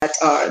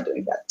are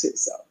doing that too.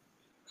 So.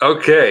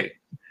 Okay,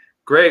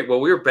 great. Well,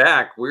 we're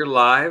back. We're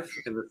live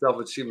in the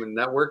Self-Achievement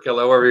Network.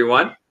 Hello,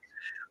 everyone.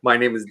 My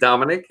name is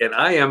Dominic, and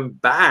I am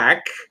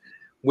back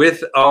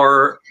with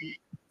our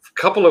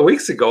couple of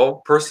weeks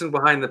ago person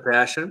behind the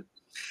passion.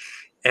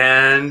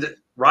 And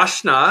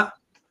Rachna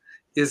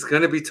is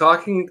going to be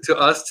talking to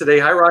us today.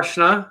 Hi,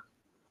 Rachna.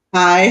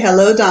 Hi.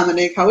 Hello,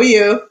 Dominic. How are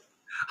you?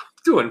 I'm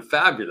doing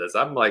fabulous.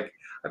 I've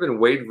been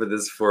waiting for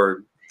this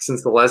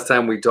since the last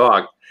time we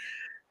talked.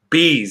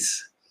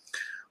 Bees.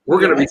 We're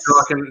going to be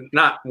talking,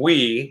 not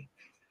we,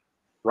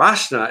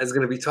 Rachna is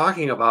going to be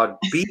talking about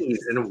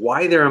bees and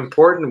why they're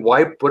important.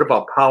 What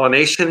about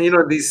pollination? You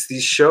know, these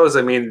shows,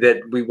 I mean,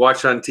 that we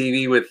watch on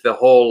TV with the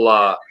whole,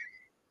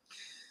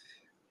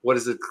 what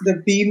is it?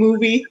 The bee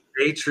movie?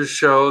 Nature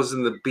shows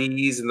and the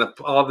bees and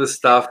all this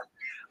stuff.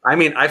 I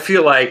mean, I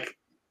feel like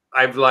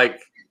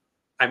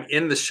I'm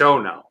in the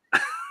show now.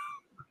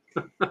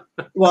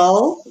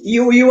 Well,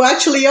 you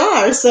actually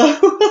are. So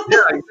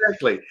yeah,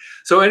 exactly.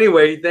 So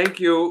anyway, thank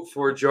you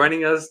for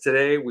joining us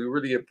today. We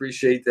really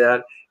appreciate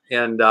that.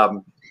 And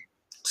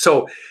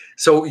so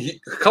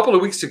a couple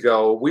of weeks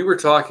ago, we were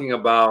talking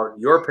about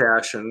your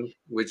passion,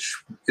 which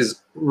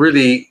is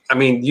really, I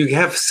mean, you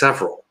have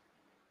several.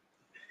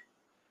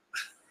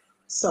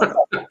 So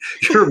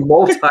you're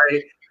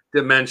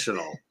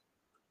multi-dimensional.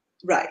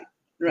 Right.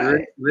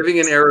 You're living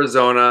in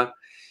Arizona,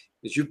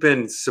 you've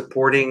been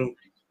supporting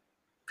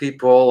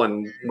people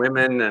and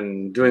women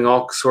and doing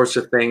all sorts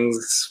of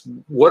things.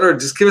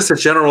 Just give us a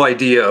general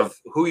idea of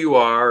who you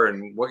are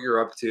and what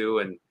you're up to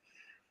and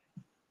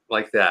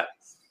like that.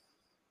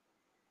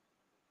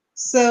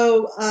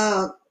 So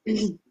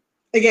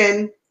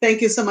again,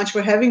 thank you so much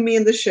for having me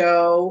in the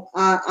show.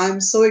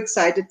 I'm so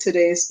excited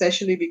today,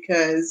 especially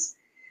because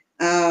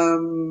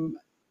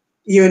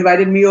you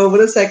invited me over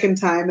the second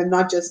time, and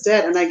not just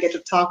that, and I get to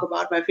talk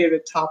about my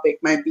favorite topic,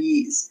 my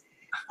bees.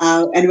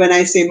 And when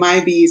I say my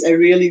bees, I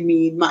really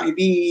mean my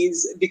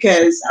bees,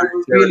 because I'm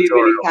really,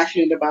 really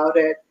passionate about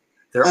it.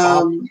 They're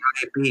all my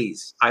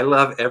bees. I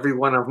love every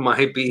one of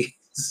my bees.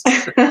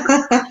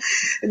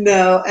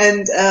 No,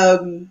 and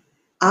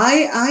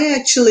I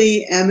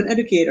actually am an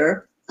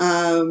educator.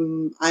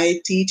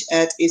 I teach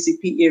at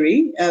ACP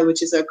Erie,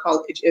 which is a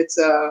college. It's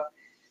a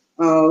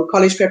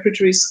college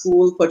preparatory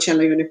school for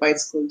Chandler Unified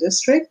School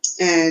District,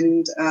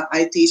 and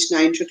I teach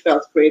 9 to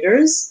 12th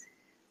graders,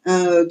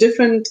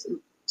 different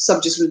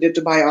subjects related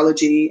to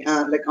biology,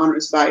 like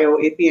honors bio,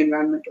 AP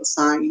environmental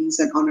science,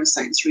 and honors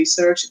science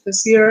research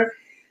this year.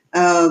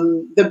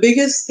 The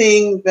biggest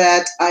thing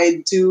that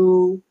I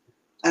do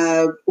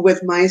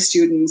with my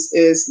students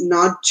is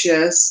not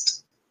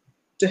just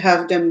to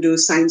have them do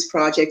science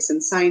projects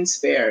and science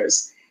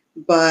fairs,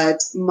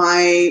 but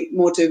my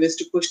motive is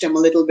to push them a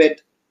little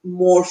bit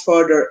more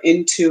further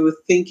into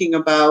thinking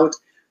about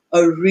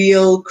a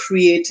real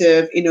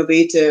creative,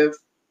 innovative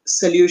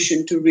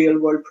solution to real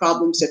world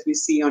problems that we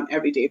see on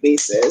everyday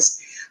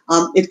basis.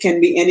 It can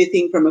be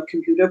anything from a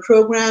computer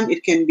program.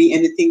 It can be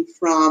anything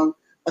from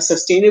a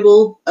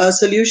sustainable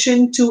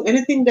solution to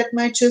anything that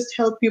might just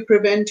help you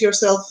prevent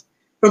yourself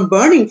from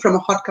burning from a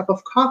hot cup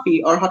of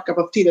coffee or a hot cup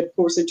of tea that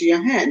pours into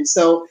your hand.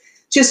 So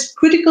just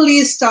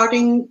critically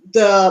starting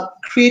the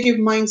creative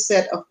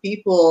mindset of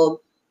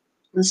people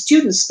and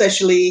students,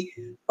 especially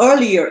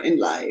earlier in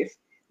life.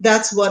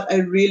 That's what I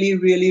really,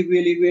 really,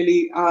 really,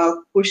 really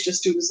push the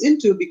students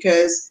into,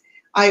 because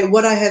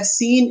what I have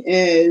seen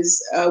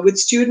is with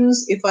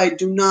students, if I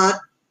do not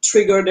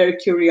trigger their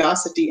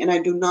curiosity and I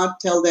do not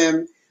tell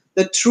them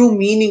the true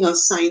meaning of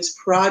science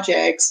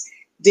projects,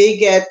 they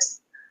get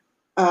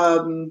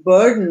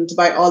burdened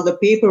by all the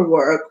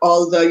paperwork,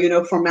 all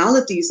the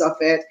formalities of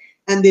it,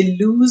 and they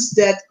lose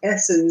that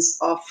essence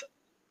of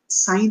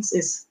science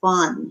is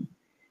fun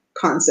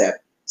concept.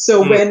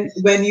 So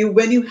when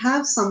you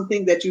have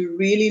something that you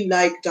really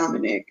like,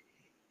 Dominic,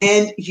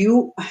 and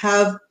you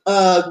have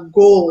a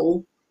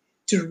goal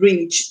to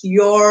reach,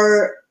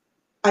 your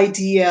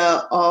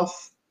idea of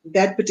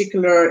that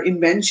particular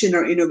invention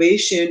or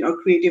innovation or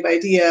creative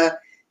idea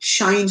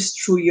shines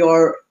through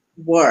your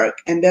work.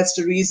 And that's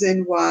the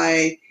reason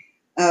why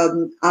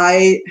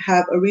I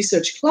have a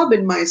research club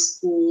in my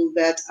school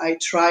that I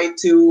try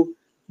to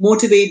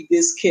motivate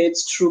these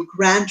kids through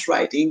grant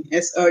writing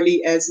as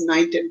early as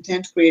 9th and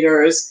 10th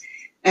graders.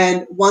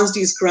 And once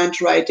these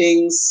grant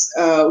writings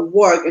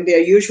work, and they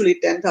are usually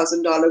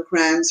 $10,000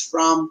 grants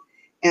from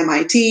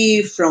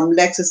MIT, from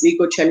Lexus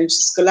Eco Challenge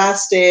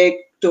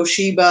Scholastic,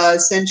 Toshiba,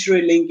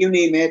 CenturyLink, you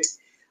name it.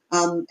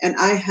 And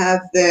I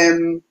have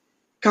them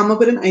come up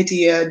with an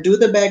idea, do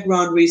the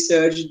background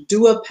research,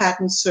 do a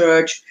patent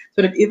search,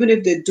 so that even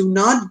if they do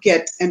not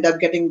end up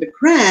getting the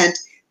grant,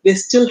 they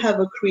still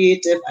have a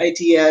creative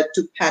idea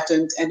to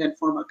patent and then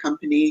form a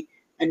company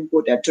and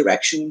go that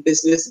direction,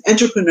 business,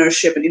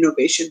 entrepreneurship, and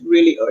innovation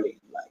really early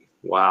in life.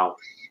 Wow.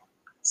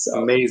 So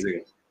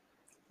amazing.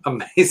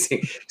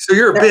 Amazing. So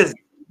you're busy.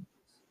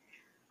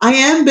 I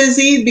am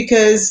busy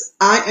because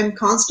I am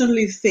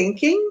constantly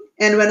thinking.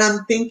 And when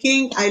I'm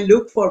thinking, I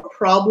look for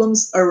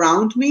problems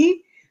around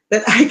me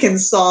that I can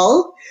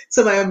solve.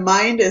 So my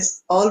mind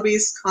is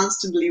always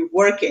constantly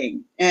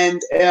working.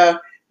 And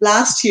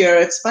last year,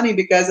 it's funny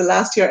because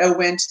last year I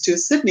went to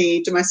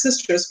Sydney to my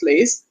sister's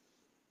place,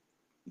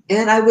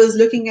 and I was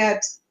looking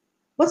at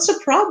what's the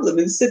problem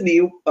in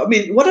Sydney? I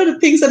mean, what are the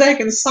things that I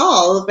can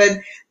solve?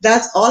 And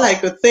that's all I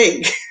could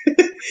think.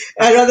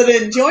 And rather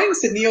than enjoying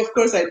Sydney, of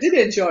course, I did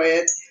enjoy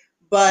it,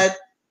 but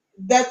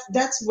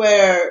that's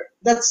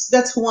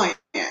who I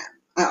am.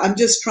 I'm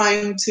just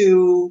trying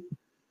to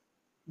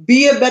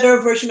be a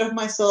better version of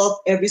myself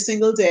every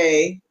single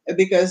day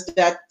because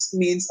that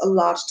means a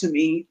lot to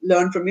me.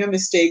 Learn from your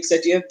mistakes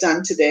that you have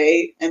done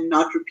today and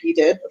not repeat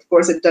it. Of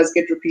course, it does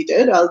get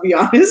repeated, I'll be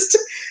honest,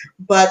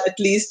 but at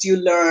least you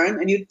learn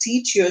and you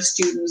teach your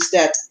students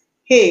that,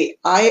 hey,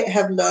 I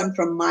have learned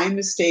from my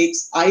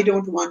mistakes. I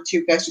don't want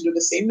you guys to do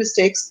the same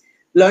mistakes.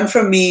 Learn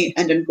from me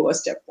and then go a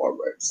step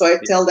forward. So I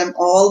tell them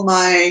all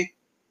my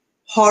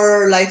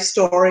horror life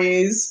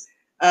stories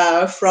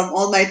from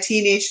all my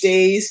teenage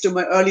days to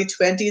my early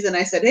 20s. And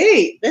I said,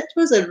 hey, that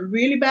was a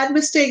really bad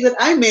mistake that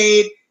I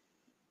made.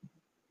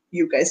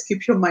 You guys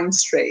keep your mind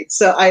straight.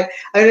 So I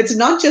mean, it's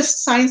not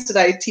just science that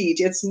I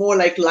teach. It's more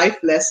like life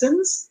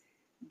lessons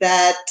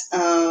that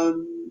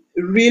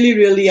really,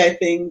 really, I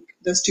think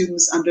the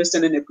students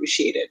understand and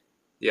appreciate it.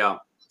 Yeah.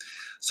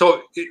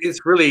 So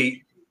it's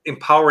really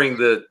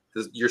empowering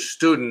your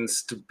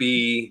students to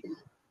be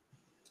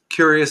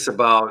curious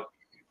about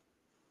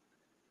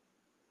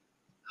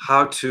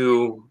how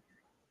to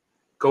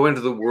go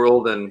into the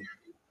world and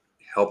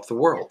help the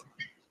world.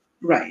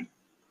 Right.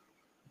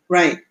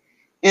 Right.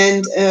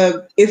 And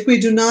if we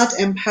do not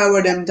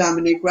empower them,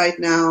 Dominic, right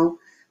now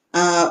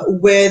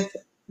with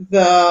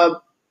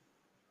the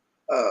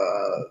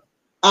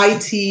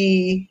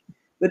IT,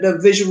 with the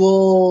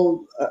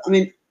visual, I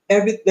mean,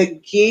 the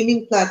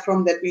gaming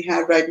platform that we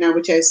have right now,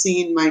 which I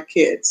see in my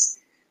kids,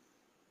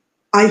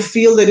 I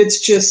feel that it's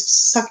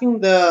just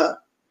sucking the,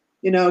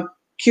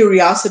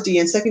 curiosity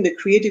and sucking the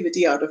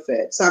creativity out of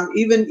it. So I'm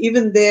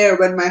even there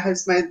when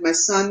my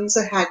son's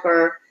a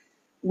hacker,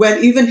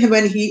 when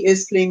he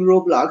is playing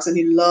Roblox and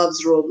he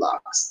loves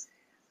Roblox,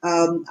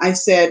 I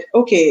said,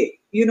 okay,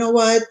 you know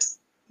what?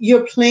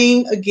 You're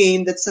playing a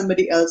game that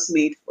somebody else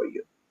made for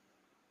you.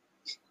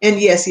 And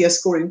yes, you're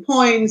scoring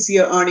points,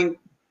 you're earning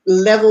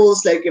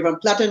levels like you're on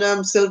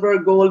platinum, silver,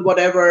 gold,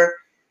 whatever.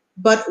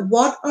 But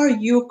what are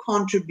you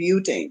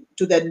contributing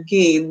to that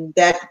game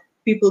that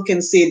people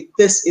can say,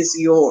 this is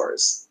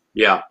yours?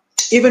 Yeah.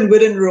 Even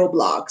within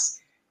Roblox,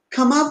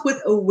 come up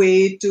with a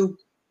way to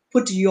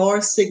put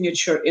your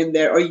signature in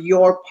there or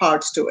your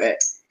part to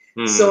it.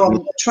 Mm-hmm. So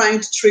I'm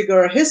trying to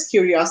trigger his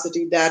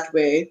curiosity that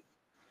way.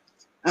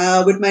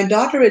 With my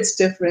daughter, it's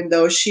different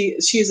though.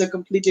 She's a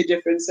completely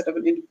different set of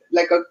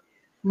like a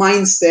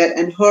mindset,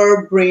 and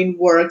her brain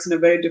works in a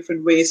very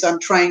different way. So I'm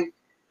trying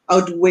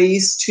out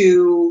ways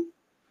to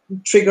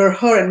trigger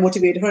her and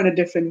motivate her in a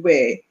different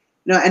way.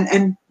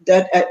 And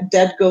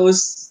that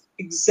goes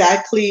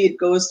exactly. It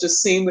goes the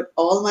same with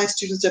all my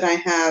students that I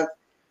have.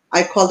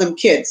 I call them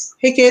kids.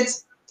 Hey,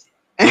 kids.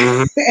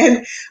 Mm-hmm.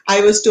 And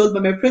I was told by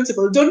my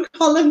principal, don't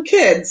call them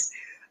kids.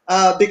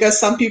 Because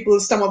some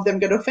of them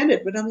get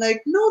offended, but I'm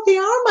like, no, they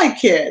are my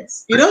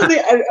kids.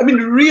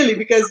 Really,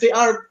 because they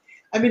are.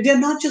 They're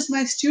not just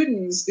my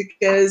students,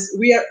 because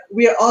we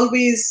are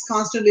always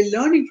constantly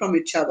learning from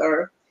each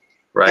other.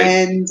 Right.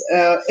 And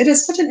it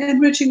is such an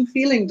enriching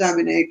feeling,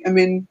 Dominic.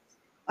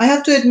 I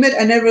have to admit,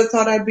 I never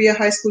thought I'd be a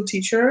high school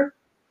teacher,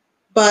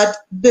 but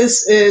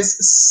this is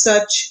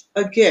such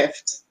a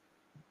gift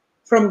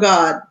from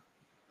God,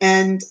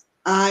 and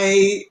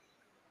I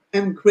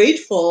am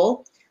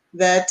grateful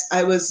that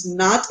I was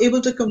not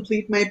able to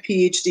complete my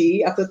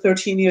PhD after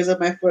 13 years of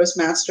my first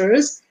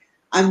master's.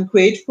 I'm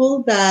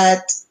grateful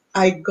that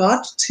I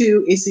got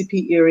to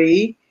ACP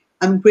Erie.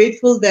 I'm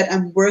grateful that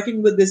I'm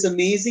working with these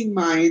amazing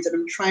minds, and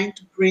I'm trying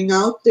to bring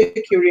out their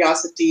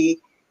curiosity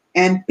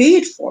and pay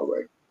it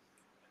forward.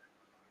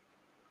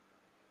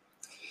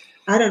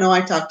 I don't know,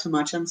 I talk too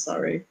much, I'm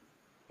sorry.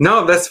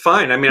 No, that's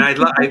fine.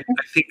 I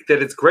think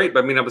that it's great,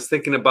 but I was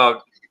thinking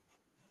about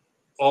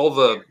all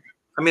the,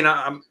 I'm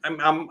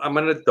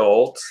an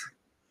adult.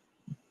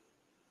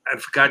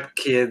 I've got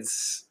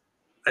kids.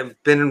 I've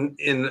been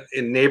in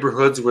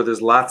neighborhoods where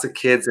there's lots of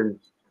kids, and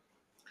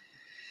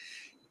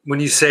when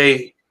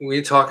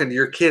you're talking to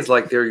your kids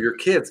like they're your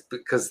kids,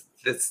 because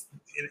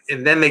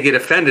and then they get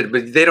offended,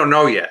 but they don't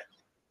know yet.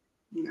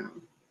 No.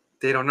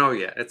 They don't know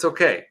yet. It's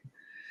okay.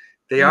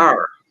 They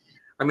are.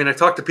 I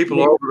talk to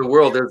people all over the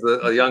world. There's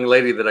a young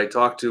lady that I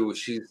talk to.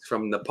 She's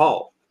from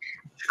Nepal.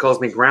 She calls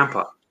me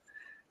grandpa.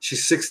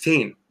 She's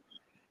 16.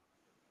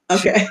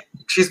 Okay.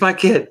 She's my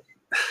kid.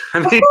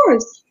 Of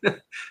course.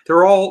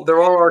 they're all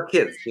our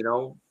kids,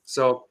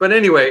 So, but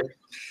anyway,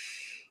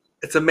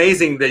 it's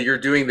amazing that you're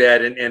doing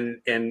that,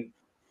 and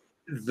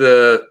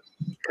the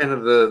kind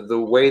of the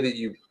way that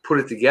you put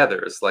it together.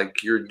 It's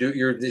like you're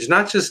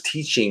not just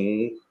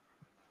teaching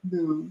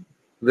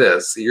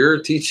this,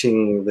 you're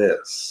teaching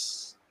this.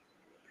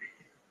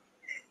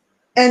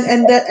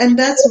 And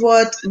that's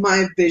what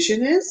my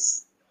vision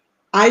is.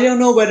 I don't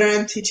know whether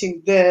I'm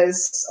teaching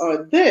this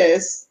or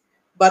this,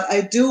 but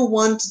I do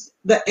want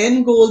the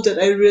end goal that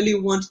I really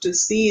want to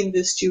see in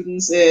the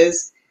students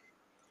is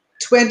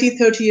 20,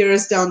 30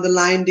 years down the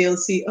line, they'll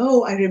see,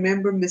 oh, I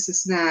remember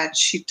Mrs. Natch.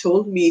 She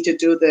told me to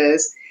do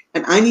this,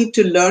 and I need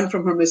to learn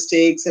from her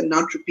mistakes and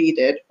not repeat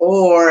it.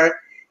 Or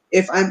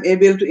if I'm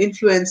able to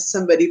influence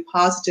somebody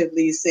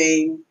positively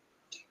saying,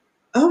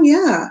 oh,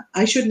 yeah,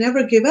 I should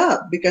never give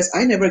up because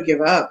I never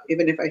give up,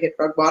 even if I hit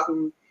rock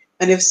bottom.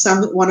 And if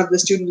one of the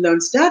students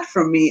learns that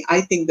from me,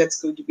 I think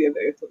that's going to be a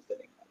very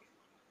fulfilling life.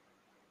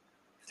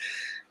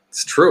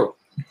 It's true.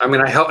 I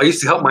mean, I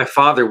used to help my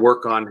father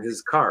work on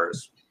his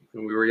cars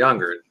when we were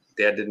younger.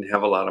 Dad didn't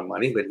have a lot of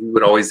money, but he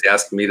would always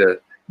ask me to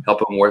help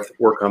him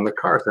work on the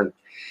cars. And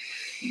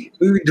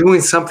we were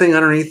doing something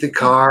underneath the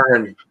car,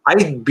 and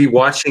I'd be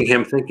watching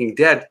him thinking,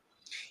 Dad,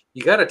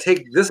 you got to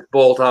take this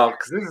bolt out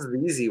because this is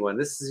the easy one.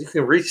 You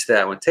can reach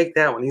that one. Take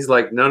that one. He's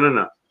like,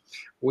 no.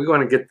 We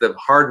want to get the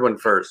hard one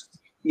first.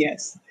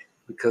 Yes.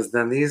 Because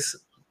then these,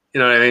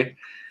 you know what I mean?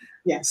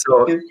 Yeah.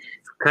 So yeah.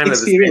 kind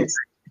experience.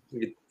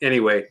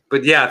 Anyway,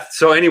 but yeah.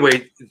 So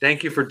anyway,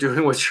 thank you for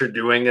doing what you're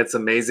doing. It's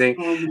amazing.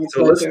 Oh, my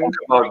so pleasure. Let's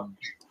talk about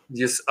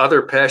this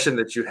other passion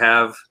that you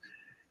have,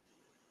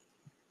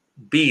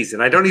 bees.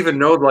 And I don't even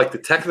know like the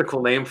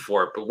technical name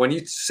for it, but when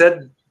you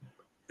said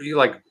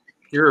you're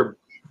a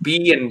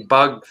bee and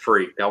bug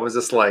freak, I was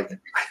just like,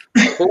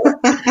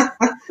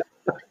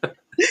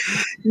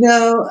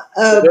 no.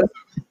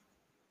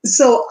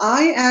 So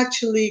I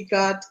actually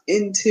got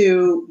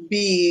into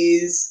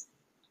bees.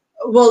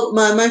 Well,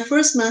 my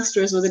first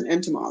master's was in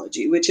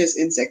entomology, which is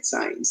insect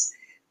science.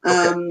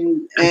 Okay.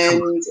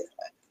 And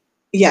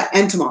yeah,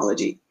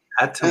 entomology.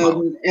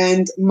 Entomology.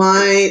 And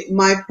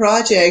my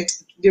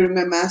project during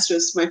my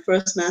master's, my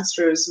first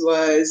master's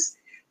was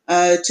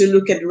to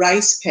look at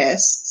rice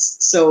pests.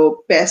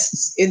 So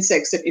pests,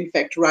 insects that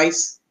infect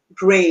rice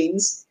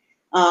grains,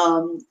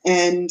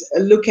 and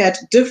look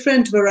at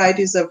different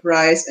varieties of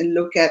rice and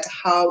look at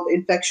how the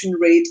infection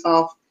rate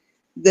of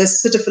the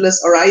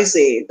Cytophilus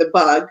oryzae, the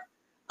bug,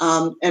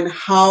 and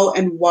how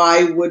and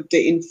why would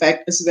they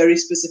infect this very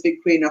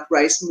specific grain of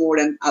rice more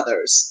than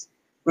others,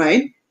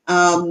 right?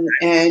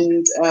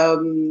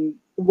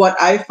 What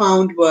I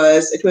found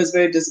was it was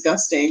very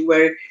disgusting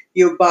where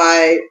you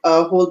buy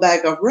a whole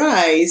bag of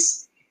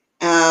rice,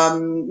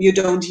 you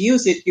don't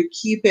use it, you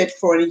keep it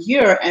for a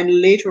year,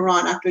 and later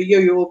on, after a year,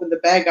 you open the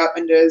bag up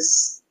and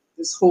there's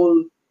this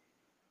whole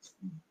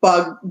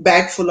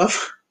bag full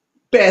of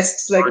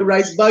pests, like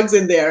rice bugs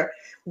in there.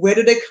 Where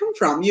do they come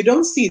from? You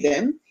don't see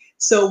them.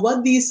 So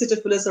what these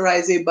Cytophilus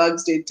oryzae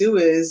bugs, they do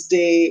is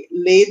they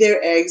lay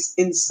their eggs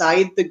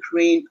inside the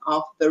grain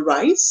of the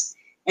rice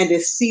and they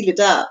seal it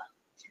up.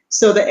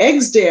 So the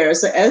eggs there,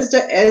 so as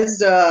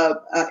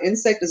the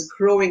insect is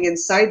growing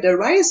inside the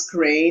rice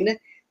grain,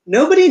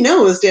 nobody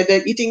knows that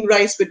they're eating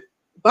rice with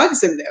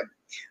bugs in them.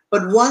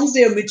 But once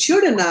they're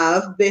matured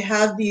enough, they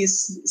have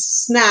these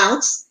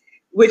snouts,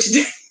 which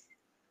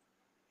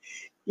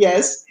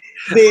yes,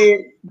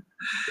 they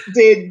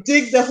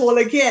dig the hole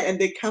again and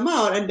they come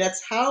out, and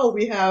that's how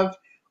we have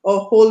a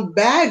whole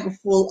bag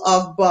full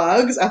of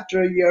bugs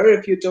after a year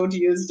if you don't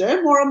use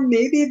them. Or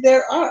maybe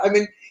there are, I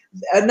mean,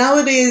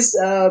 nowadays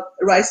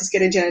rice is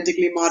getting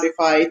genetically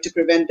modified to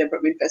prevent them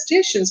from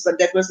infestations, but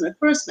that was my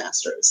first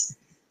master's.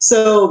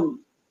 So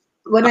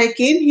when I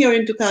came here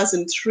in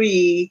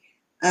 2003,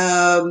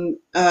 I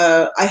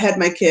had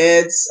my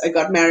kids, I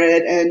got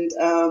married, and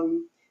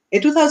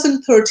in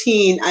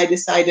 2013 I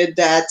decided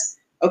that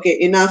okay,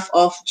 enough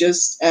of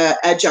just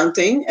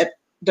adjuncting at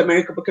the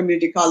Maricopa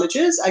Community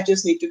Colleges. I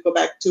just need to go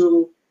back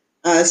to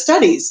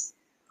studies.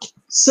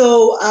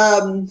 So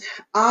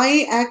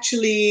I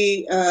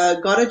actually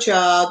got a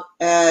job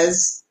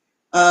as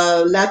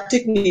a lab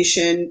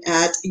technician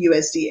at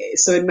USDA,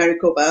 so in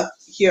Maricopa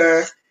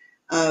here,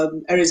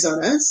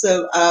 Arizona.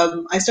 So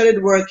I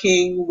started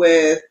working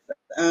with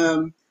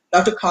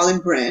Dr.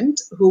 Colin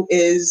Brent, who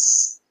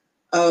is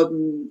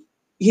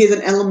he is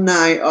an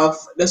alumni of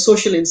the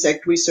Social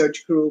Insect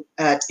Research Group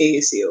at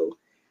ASU.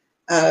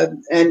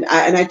 And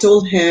I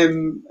told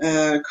him,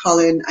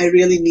 Colin, I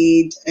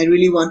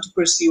really want to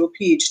pursue a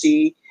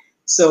PhD.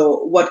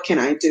 So what can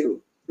I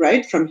do?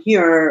 Right from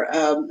here,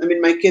 I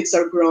mean, my kids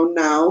are grown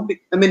now.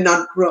 I mean,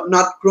 not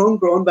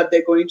grown, but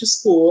they're going to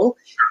school.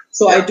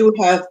 So yeah. I do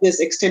have this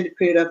extended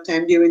period of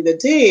time during the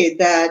day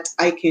that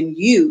I can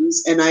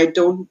use, and I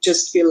don't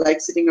just feel like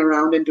sitting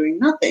around and doing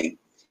nothing.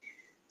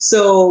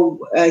 So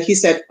he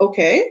said,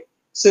 okay.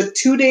 So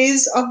 2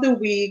 days of the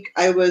week,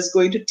 I was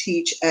going to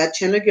teach at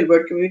Chandler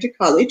Gilbert Community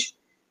College.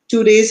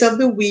 2 days of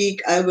the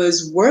week, I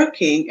was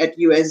working at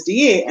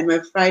USDA, and my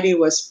Friday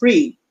was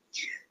free.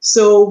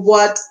 So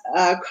what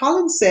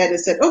Colin said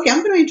is that, okay,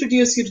 I'm going to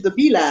introduce you to the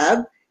Bee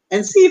Lab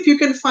and see if you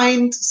can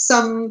find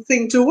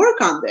something to work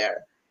on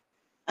there.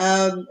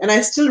 And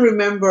I still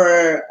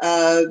remember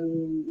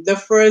the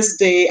first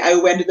day I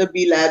went to the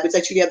Bee Lab. It's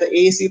actually at the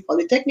ASU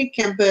Polytechnic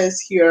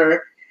campus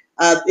here.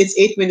 It's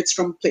 8 minutes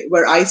from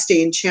where I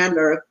stay in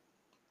Chandler.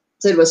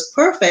 So it was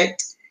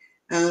perfect.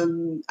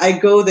 I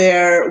go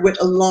there with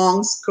a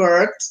long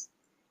skirt,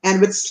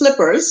 and with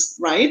slippers,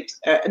 right?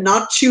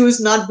 Not shoes,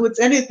 not boots,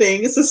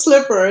 anything. It's the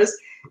slippers.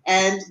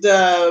 And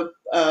the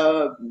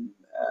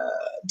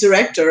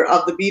director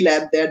of the B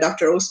Lab there,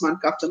 Dr. Osman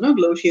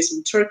Kaftanoglu, he's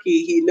from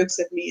Turkey. He looks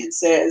at me and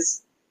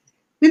says,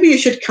 maybe you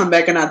should come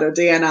back another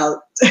day and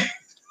I'll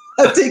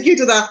take you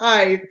to the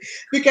hive,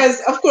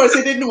 because of course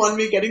he didn't want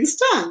me getting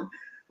stung.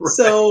 Right.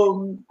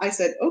 So I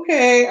said,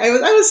 okay. I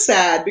was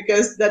sad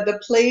because the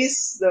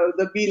place,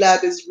 the B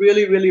Lab is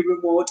really, really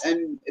remote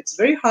and it's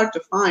very hard to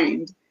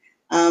find.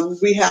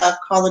 We have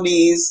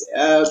colonies.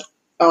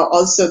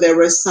 Also, there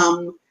were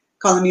some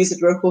colonies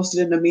that were hosted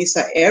in the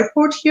Mesa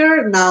airport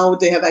here. Now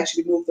they have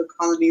actually moved the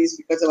colonies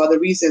because of other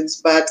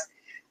reasons. But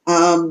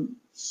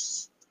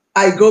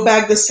I go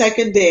back the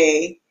second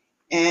day,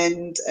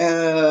 and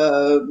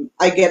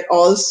I get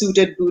all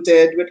suited,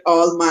 booted with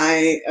all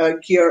my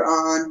gear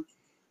on.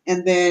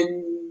 And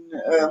then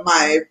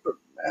my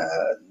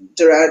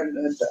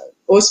director,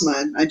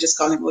 Osman, I just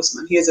call him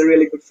Osman. He is a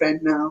really good friend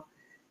now.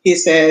 He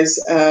says,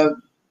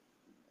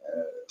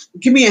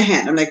 give me a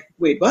hand. I'm like,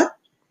 wait, what?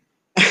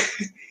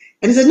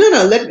 And he said,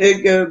 no,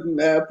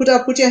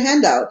 put your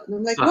hand out. And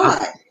I'm like,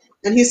 why?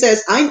 And he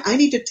says, I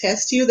need to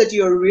test you that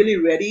you're really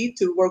ready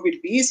to work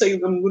with bees, so I'm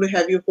going to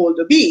have you hold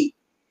a bee.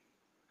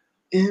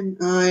 And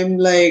I'm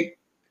like,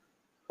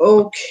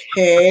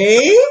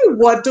 okay,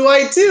 what do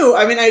I do?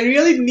 I mean, I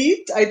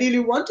ideally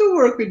want to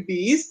work with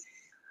bees.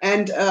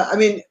 And I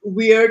mean,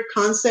 weird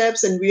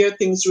concepts and weird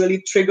things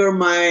really trigger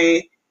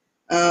my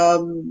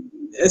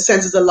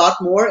senses a lot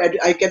more.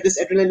 I get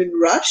this adrenaline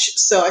rush.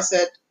 So I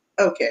said,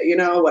 okay,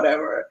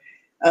 whatever.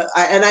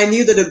 And I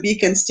knew that a bee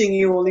can sting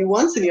you only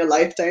once in your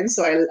lifetime.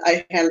 So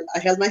I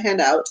held my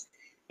hand out,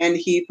 and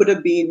he put a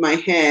bee in my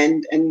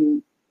hand,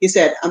 and he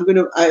said,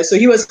 so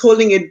he was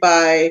holding it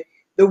by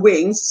the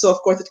wings. So of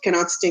course it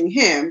cannot sting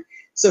him.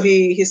 So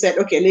he said,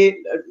 okay,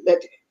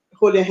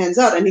 hold your hands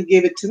out. And he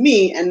gave it to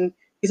me, and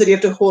he said, you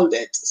have to hold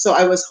it. So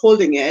I was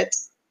holding it,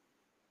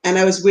 and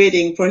I was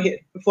waiting for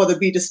the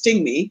bee to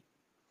sting me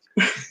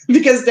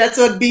because that's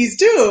what bees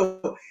do.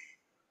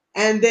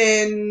 And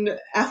then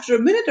after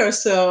a minute or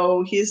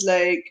so, he's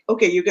like,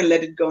 okay, you can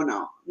let it go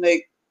now.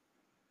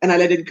 And I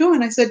let it go,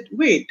 and I said,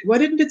 wait, why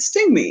didn't it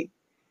sting me?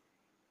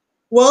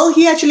 Well,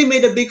 he actually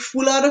made a big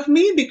fool out of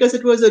me because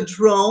it was a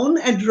drone,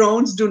 and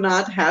drones do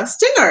not have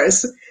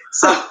stingers.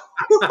 So,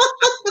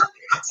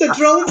 so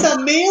drones are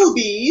male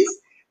bees.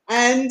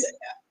 And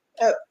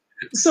I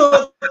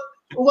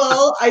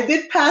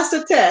did pass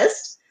a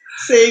test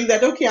saying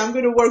that, okay, I'm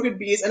going to work with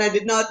bees. And I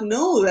did not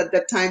know at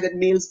that time that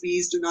male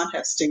bees do not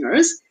have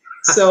stingers.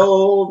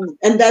 So,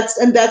 and that's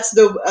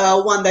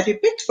the one that he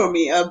picked for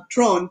me, a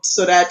drone,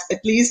 so that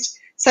at least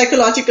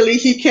psychologically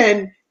he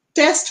can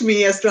test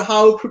me as to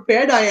how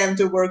prepared I am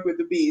to work with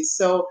the bees.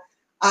 So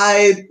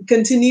I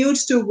continued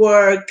to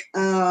work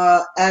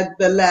at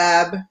the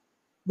lab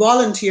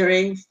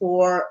volunteering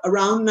for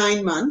around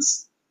 9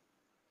 months.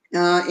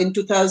 In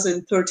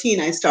 2013,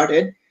 I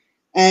started.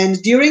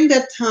 And during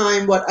that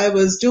time, what I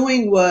was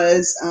doing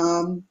was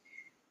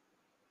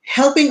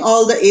helping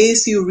all the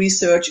ASU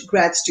research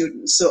grad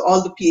students, so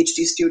all the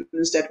PhD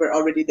students that were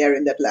already there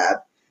in that lab.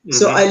 Mm-hmm.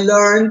 So I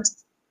learned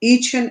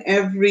each and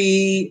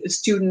every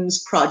student's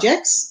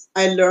projects.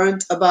 I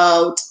learned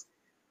about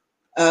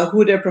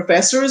who their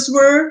professors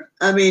were.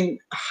 I mean,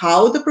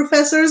 how the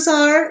professors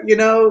are,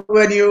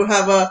 when you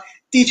have a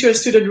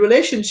teacher-student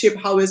relationship,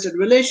 how is that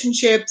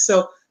relationship?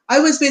 So I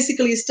was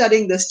basically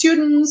studying the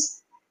students,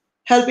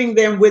 helping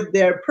them with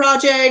their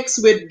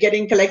projects, with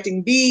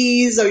collecting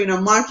bees,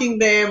 or, marking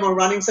them or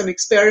running some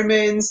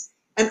experiments,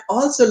 and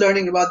also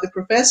learning about the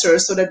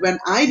professors so that when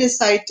I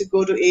decide to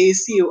go to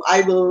ASU,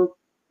 I will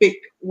pick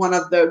one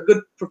of the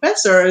good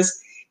professors.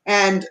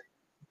 And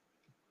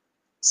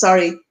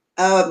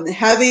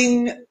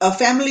having a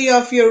family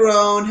of your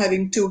own,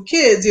 having 2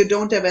 kids, you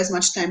don't have as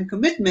much time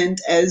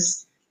commitment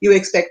as you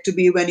expect to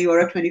be when you are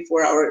a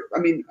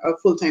a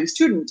full-time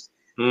student.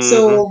 Mm-hmm.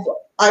 So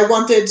I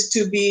wanted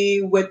to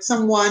be with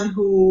someone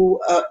who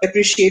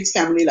appreciates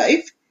family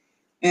life.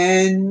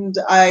 And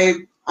I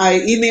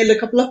emailed a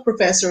couple of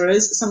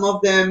professors. Some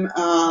of them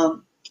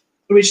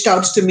reached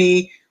out to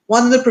me.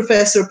 One of the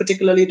professor,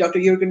 particularly Dr.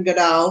 Jürgen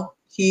Gadau,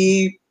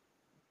 he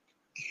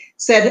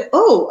said,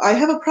 oh, I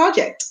have a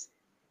project.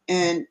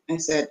 And I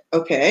said,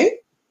 okay.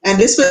 And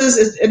this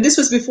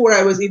was before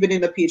I was even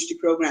in the PhD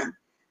program.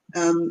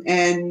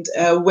 And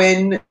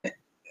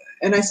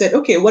I said,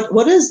 okay,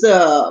 what is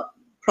the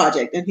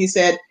project? And he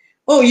said,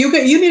 oh, you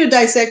need to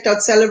dissect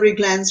out salivary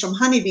glands from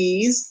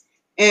honeybees.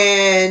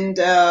 And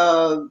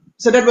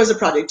so that was a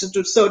project.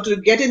 So to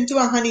get into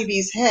a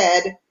honeybee's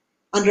head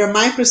under a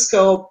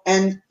microscope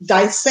and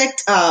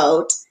dissect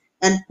out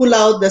and pull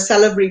out the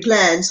salivary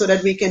gland so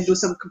that we can do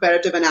some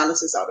comparative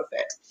analysis out of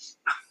it.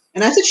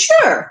 And I said,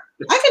 sure,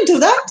 I can do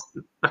that.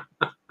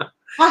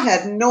 I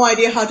had no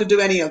idea how to do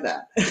any of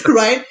that,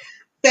 right?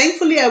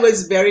 Thankfully, I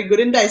was very good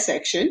in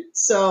dissection.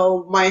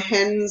 So my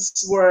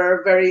hands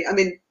were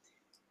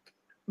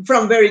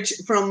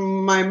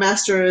from my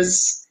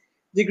master's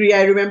degree,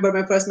 I remember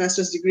my first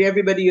master's degree,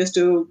 everybody used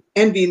to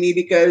envy me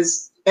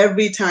because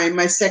every time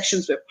my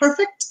sections were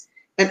perfect.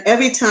 And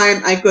every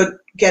time I could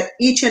get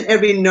each and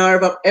every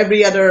nerve of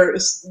every other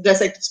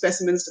dissected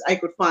specimens that I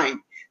could find.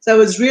 So I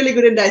was really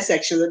good in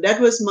dissection. And that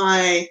was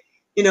my,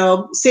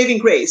 saving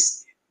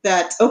grace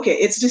that, okay,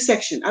 it's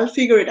dissection. I'll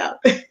figure it out.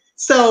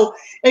 So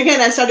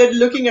again, I started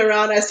looking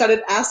around. I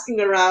started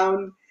asking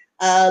around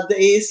the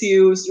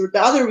ASUs,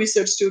 the other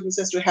research students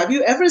as to, have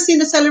you ever seen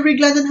the salivary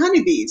gland in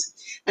honeybees?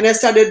 And I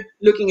started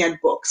looking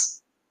at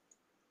books.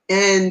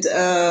 And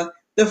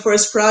the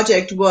first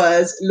project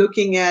was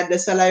looking at the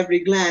salivary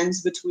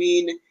glands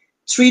between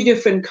 3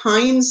 different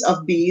kinds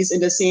of bees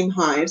in the same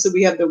hive. So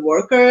we have the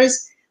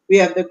workers, we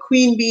have the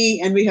queen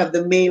bee, and we have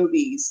the male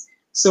bees.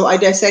 So I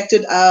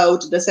dissected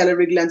out the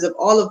salivary glands of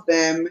all of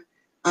them.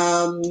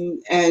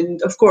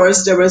 And of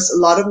course, there was a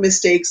lot of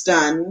mistakes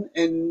done.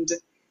 And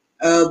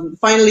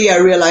finally, I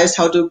realized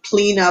how to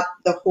clean up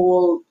the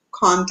whole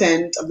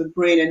content of the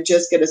brain and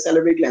just get the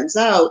salivary glands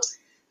out.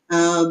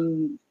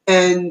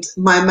 And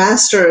my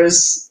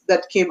master's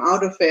that came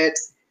out of it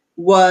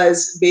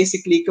was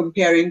basically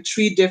comparing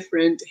 3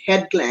 different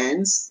head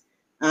glands.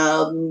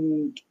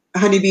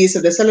 Honeybees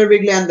have the salivary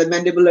gland, the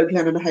mandibular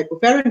gland, and the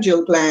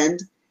hypopharyngeal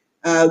gland.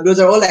 Those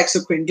are all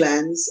exocrine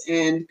glands,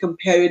 and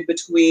compare it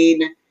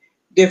between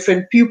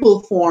different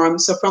pupal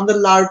forms. So from the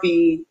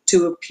larvae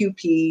to a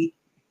pupae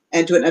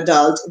and to an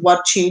adult,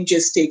 what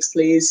changes takes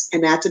place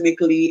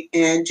anatomically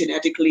and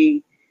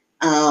genetically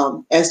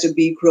as the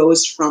bee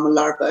grows from a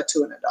larva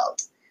to an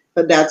adult.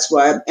 But that's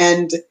why.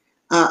 And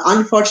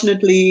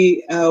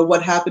unfortunately,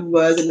 what happened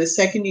was in the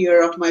second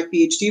year of my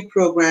PhD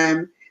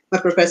program, my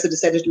professor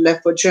decided to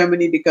leave for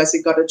Germany because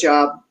he got a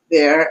job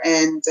there.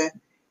 And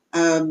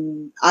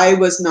I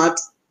was not,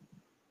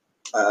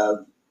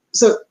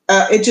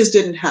 it just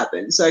didn't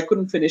happen. So I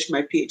couldn't finish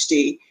my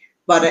PhD,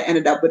 but I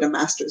ended up with a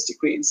master's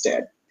degree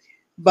instead.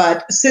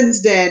 But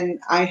since then,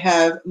 I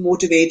have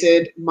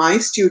motivated my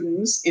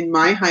students in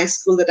my high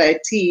school that I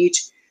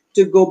teach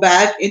to go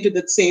back into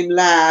the same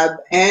lab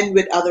and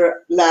with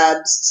other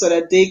labs so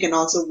that they can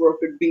also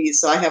work with bees.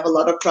 So I have a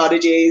lot of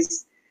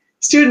prodigies,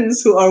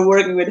 students who are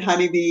working with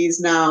honeybees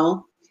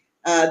now.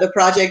 The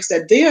projects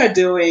that they are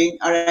doing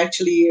are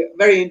actually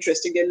very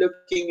interesting. They're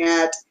looking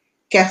at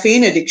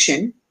caffeine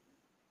addiction.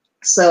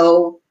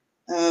 So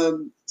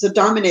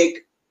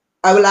Dominic,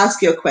 I will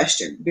ask you a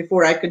question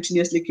before I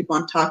continuously keep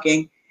on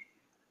talking.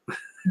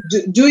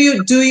 Do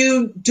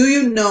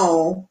you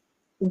know,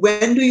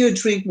 when do you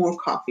drink more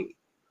coffee?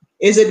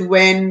 Is it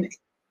when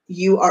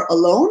you are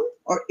alone,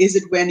 or is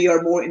it when you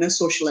are more in a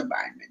social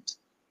environment?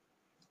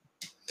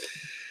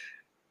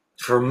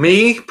 For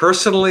me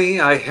personally,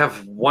 I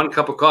have 1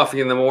 cup of coffee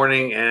in the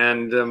morning,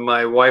 and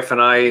my wife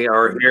and I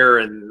are here,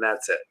 and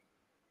that's it.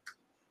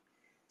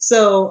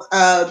 So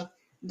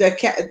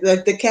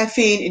the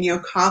caffeine in your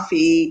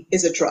coffee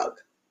is a drug,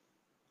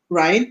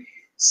 right?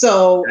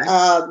 So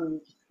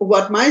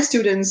what my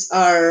students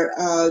are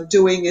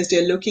doing is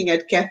they're looking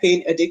at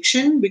caffeine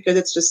addiction, because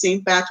it's the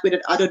same pathway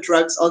that other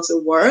drugs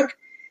also work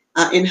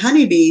in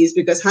honeybees,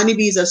 because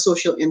honeybees are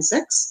social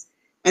insects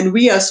and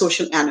we are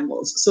social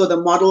animals. So the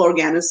model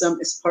organism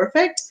is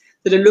perfect.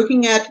 So they're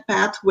looking at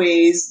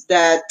pathways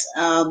that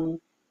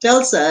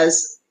tells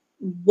us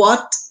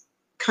what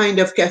kind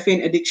of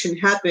caffeine addiction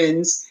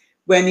happens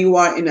when you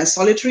are in a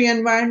solitary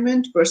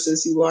environment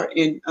versus you are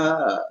in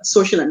a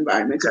social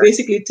environment. So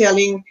basically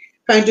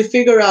trying to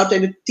figure out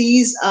and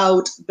tease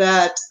out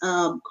that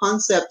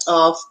concept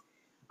of,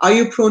 are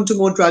you prone to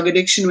more drug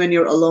addiction when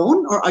you're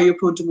alone, or are you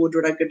prone to more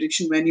drug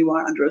addiction when you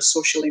are under a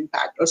social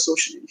impact or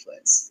social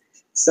influence?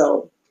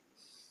 So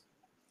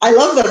I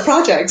love their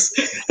projects.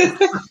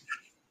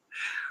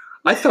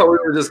 I thought we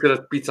were just going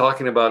to be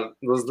talking about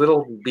those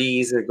little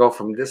bees that go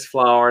from this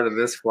flower to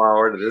this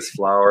flower to this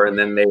flower, and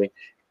then they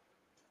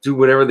do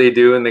whatever they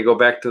do, and they go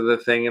back to the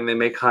thing, and they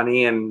make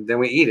honey, and then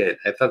we eat it.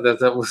 I thought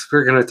that was what we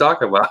were going to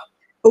talk about.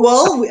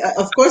 Well,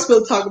 of course,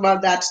 we'll talk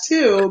about that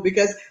too,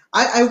 because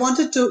I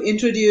wanted to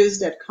introduce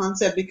that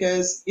concept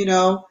because, you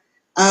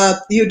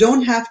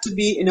don't have to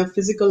be in a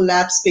physical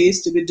lab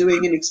space to be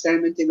doing and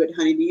experimenting with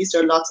honeybees.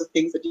 There are lots of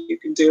things that you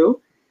can do.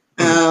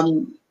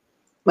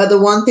 But the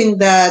one thing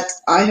that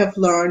I have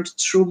learned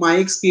through my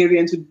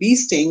experience with bee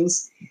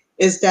stings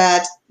is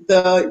that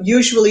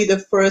usually the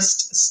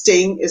first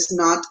sting is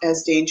not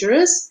as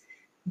dangerous,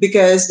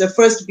 because the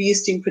first bee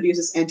sting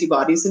produces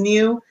antibodies in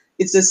you.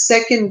 It's the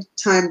second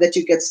time that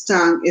you get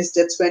stung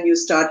that's when you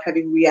start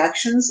having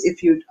reactions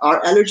if you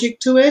are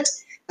allergic to it,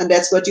 and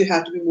that's what you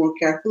have to be more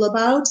careful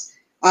about.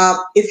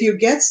 If you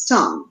get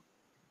stung,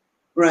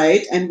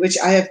 right, and which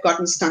I have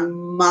gotten stung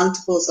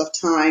multiples of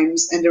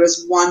times, and there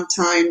was one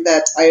time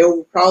that I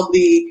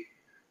probably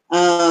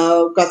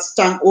got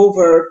stung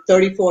over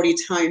 30, 40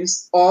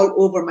 times all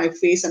over my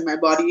face and my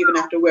body, even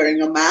after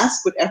wearing a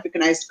mask, with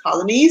Africanized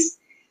colonies.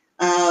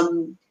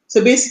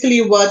 So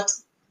basically what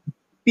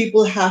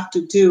people have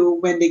to do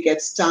when they get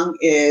stung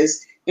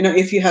is,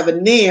 if you have a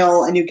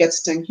nail and you get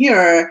stung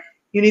here,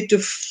 you need to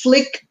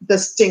flick the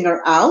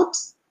stinger out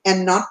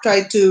and not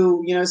try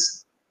to,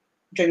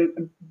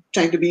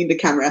 trying to be in the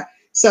camera.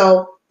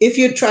 So if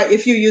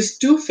you use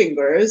 2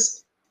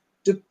 fingers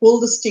to pull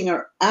the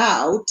stinger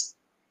out,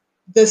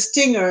 the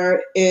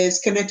stinger is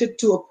connected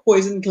to a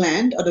poison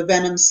gland or the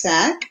venom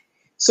sac.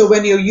 So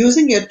when you're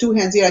using your two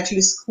hands, you're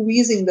actually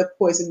squeezing the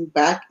poison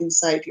back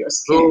inside your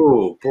skin.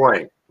 Oh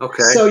boy.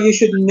 Okay. So you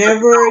should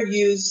never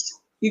use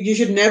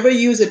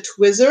a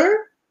tweezer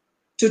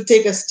to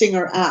take a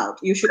stinger out.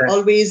 You should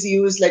always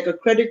use like a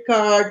credit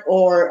card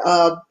or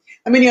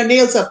your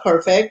nails are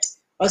perfect,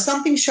 or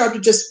something sharp to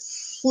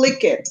just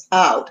flick it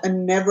out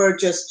and never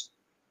just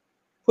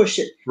push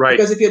it. Right.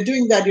 Because if you're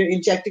doing that, you're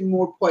injecting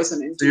more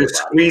poison into your body.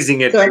 Squeezing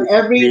it. So and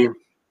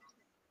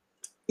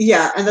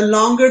the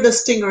longer the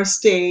stinger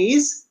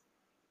stays,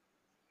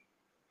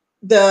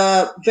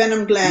 the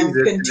venom gland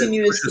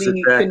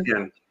continuously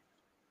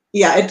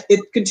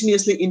it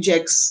continuously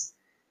injects,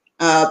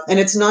 and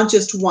it's not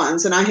just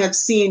once. And I have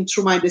seen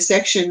through my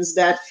dissections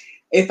that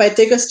if I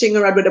take a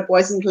stinger out with a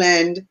poison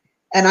gland,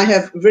 and I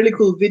have really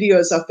cool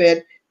videos of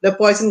it, the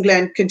poison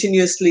gland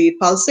continuously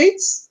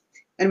pulsates,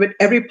 and with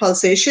every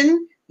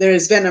pulsation, there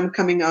is venom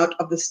coming out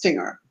of the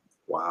stinger.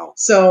 Wow.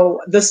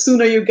 So the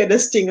sooner you get a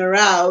stinger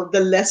out, the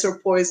lesser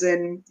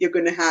poison you're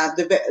going to have,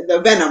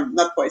 the venom,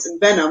 not poison,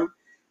 venom,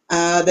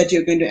 that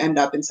you're going to end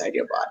up inside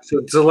your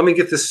body. So let me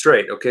get this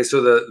straight. Okay,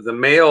 so the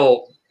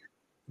male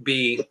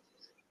bee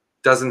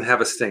doesn't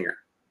have a stinger.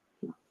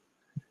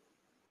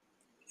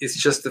 It's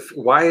just,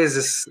 why is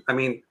this,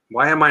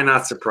 why am I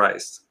not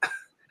surprised?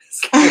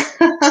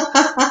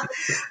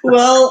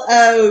 Well,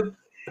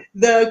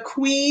 the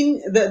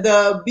queen,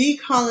 the bee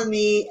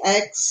colony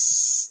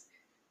acts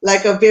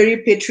like a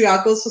very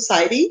patriarchal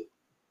society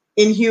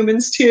in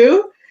humans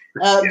too,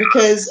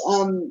 because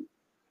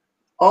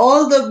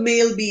all the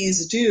male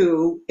bees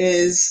do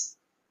is,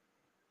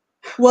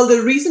 well,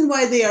 the reason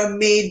why they are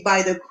made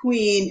by the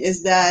queen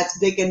is that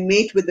they can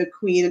mate with the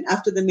queen, and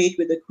after they mate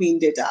with the queen,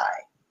 they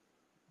die.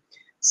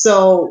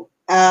 So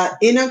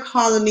in a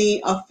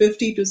colony of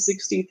 50 to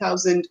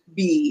 60,000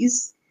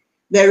 bees,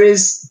 there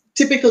is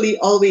typically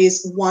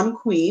always one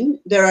queen.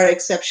 There are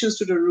exceptions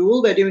to the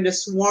rule, but during the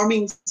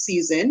swarming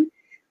season,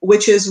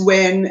 which is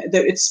when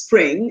it's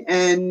spring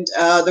and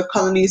the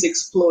colony is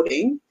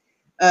exploding,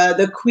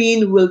 the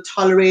queen will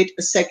tolerate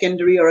a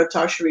secondary or a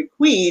tertiary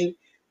queen.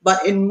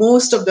 But in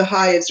most of the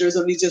hives, there's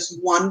only just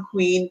one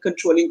queen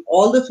controlling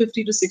all the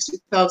 50 to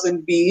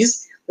 60,000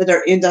 bees that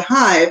are in the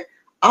hive,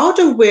 out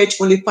of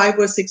which only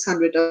 500 or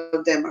 600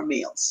 of them are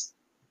males.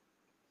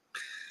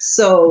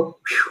 So,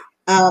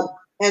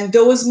 and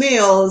those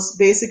males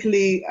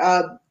basically,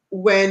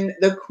 when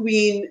the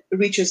queen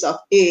reaches of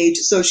age,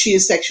 so she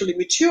is sexually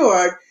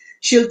matured,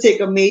 she'll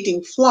take a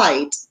mating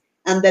flight.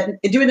 And then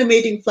during the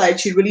mating flight,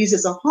 she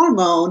releases a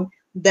hormone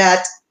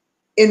that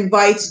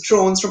invites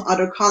drones from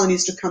other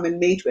colonies to come and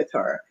mate with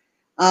her.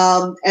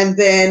 And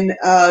then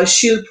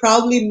she'll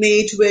probably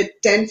mate with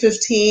 10,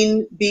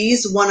 15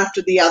 bees, one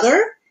after the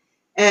other.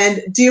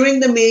 And during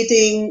the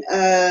mating,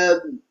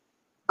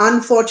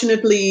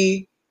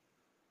 unfortunately,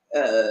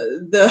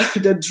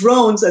 the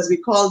drones, as we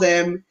call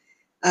them,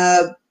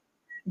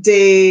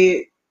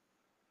 they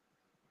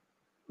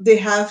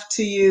have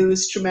to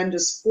use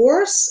tremendous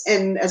force,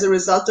 and as a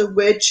result of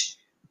which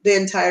the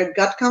entire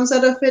gut comes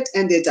out of it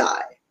and they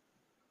die.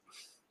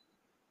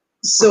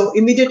 So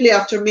immediately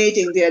after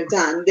mating, they are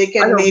done. They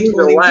can mate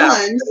only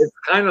once. It's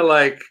kind of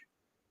like,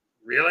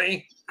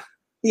 really?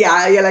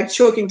 Yeah, you're like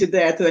choking to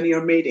death when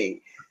you're mating.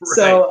 Right.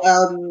 So,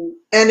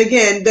 and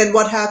again, then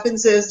what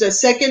happens is the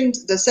second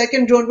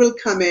drone will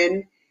come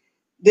in.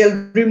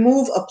 They'll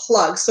remove a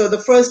plug. So the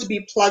first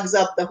bee plugs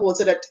up the hole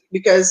so that,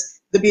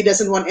 because the bee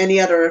doesn't want any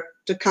other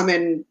to come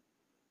and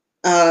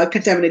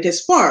contaminate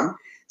his sperm.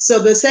 So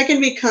the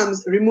second bee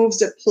comes, removes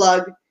the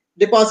plug,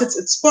 deposits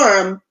its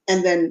sperm,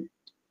 and then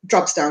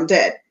drops down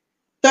dead.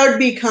 Third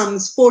bee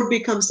comes, fourth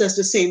bee comes, does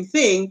the same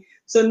thing.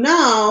 So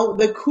now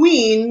the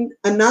queen,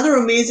 another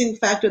amazing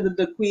factor that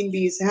the queen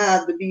bees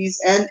have, the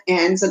bees and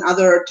ants and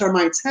other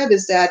termites have,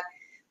 is that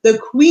the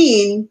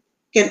queen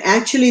can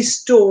actually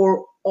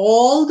store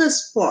all the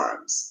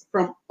sperms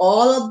from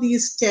all of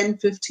these 10,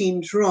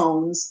 15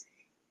 drones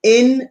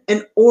in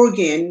an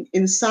organ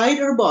inside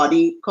her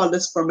body called the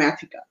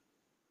spermatheca.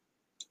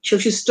 So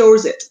she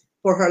stores it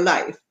for her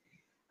life.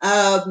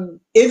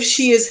 If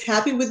she is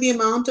happy with the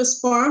amount of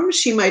sperm,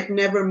 she might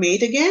never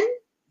mate again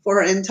for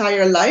her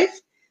entire life,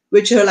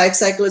 which her life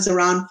cycle is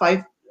around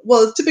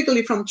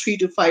typically from 3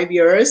 to 5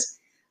 years.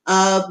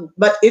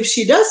 But if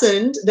she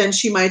doesn't, then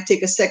she might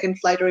take a second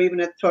flight or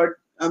even a third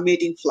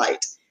mating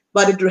flight.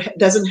 But it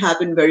doesn't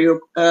happen very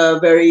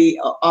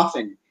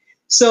often.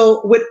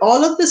 So with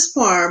all of the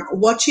sperm,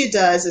 what she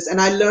does is, and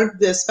I learned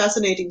this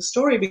fascinating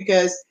story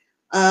because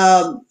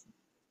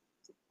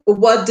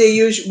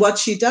what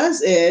she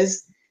does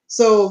is,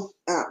 so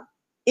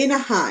in a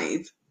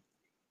hive,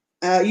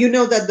 you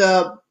know that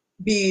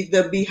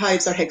the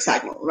beehives are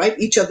hexagonal, right?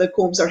 Each of the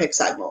combs are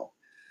hexagonal.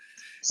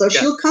 So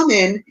she'll come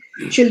in,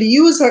 she'll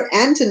use her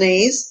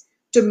antennae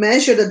to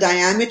measure the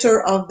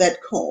diameter of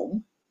that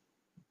comb.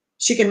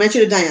 She can measure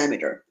the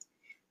diameter.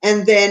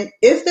 And then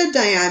if the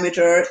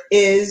diameter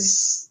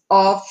is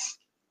of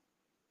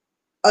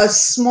a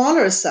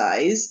smaller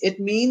size, it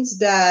means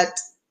that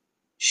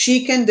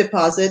she can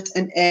deposit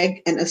an egg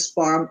and a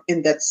sperm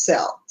in that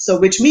cell. So,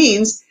 which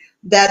means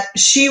that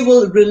she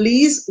will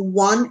release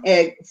one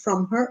egg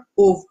from her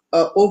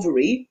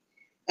ovary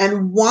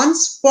and one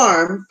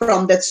sperm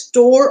from that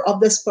store of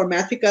the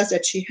spermatheca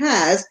that she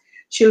has.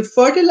 She'll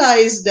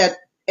fertilize that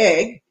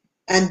egg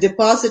and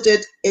deposit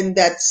it in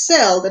that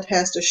cell that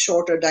has the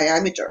shorter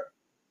diameter.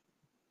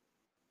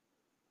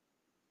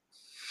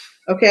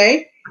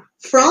 Okay?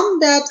 From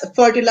that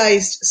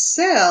fertilized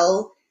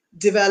cell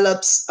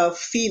develops a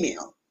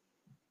female.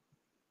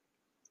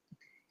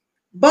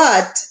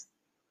 But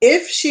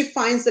if she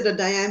finds that the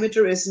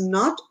diameter is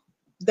not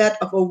that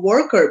of a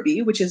worker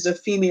bee, which is the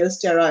female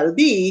sterile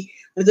bee,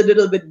 is a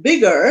little bit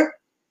bigger,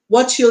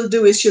 what she'll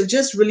do is she'll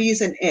just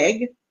release an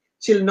egg.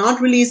 She'll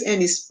not release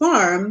any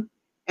sperm.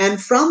 And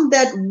from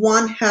that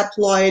one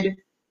haploid,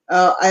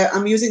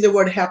 I'm using the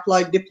word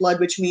haploid diploid,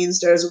 which means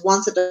there's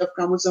one set of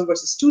chromosome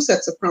versus two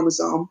sets of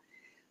chromosome.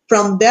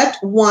 From that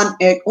one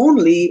egg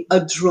only, a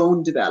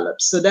drone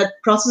develops. So that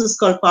process is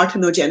called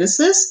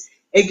parthenogenesis.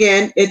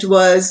 Again, it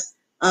was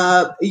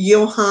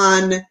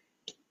Johann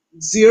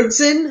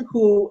Dzierzyn,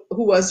 who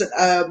was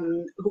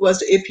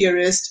the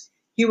apiarist.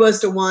 He was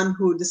the one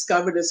who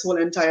discovered this whole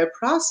entire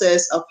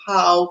process of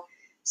how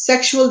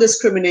sexual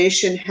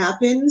discrimination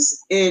happens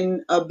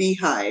in a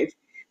beehive.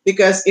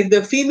 Because if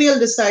the female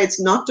decides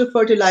not to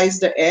fertilize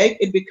the egg,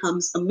 it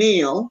becomes a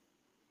male.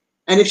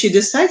 And if she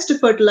decides to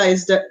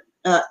fertilize the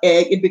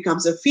egg, it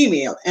becomes a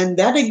female. And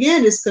that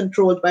again is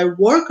controlled by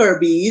worker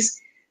bees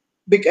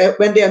because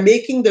when they are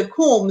making the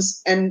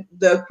combs, and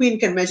the queen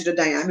can measure the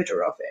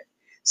diameter of it.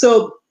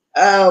 So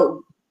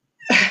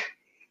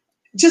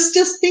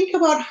just think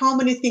about how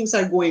many things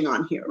are going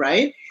on here,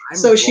 right?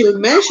 So she'll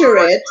measure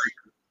it.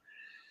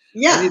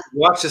 Yeah. I need to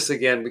watch this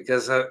again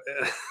because I'm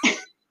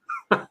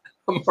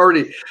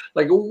already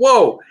like,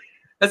 whoa,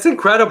 that's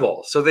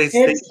incredible. So she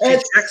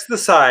checks the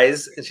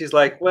size and she's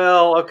like,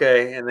 well,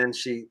 okay. And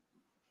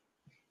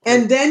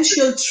then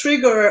she'll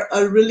trigger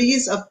a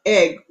release of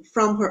egg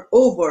from her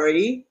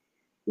ovary,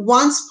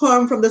 one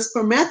sperm from the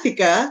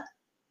spermatheca,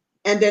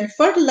 and then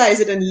fertilize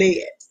it and lay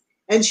it.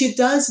 And she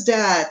does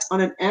that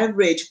on an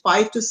average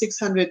 500 to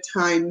 600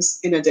 times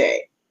in a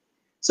day.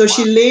 So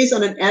she lays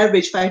on an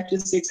average 500 to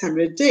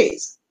 600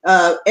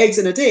 eggs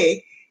in a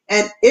day.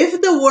 And if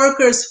the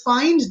workers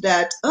find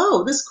that,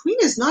 oh, this queen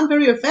is not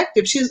very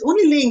effective, she's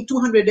only laying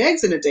 200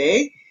 eggs in a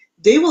day,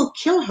 they will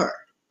kill her.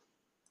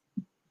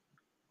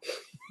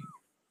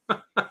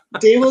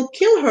 They will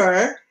kill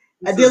her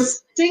and they'll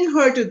sting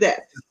her to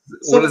death.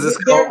 So what is this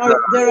called?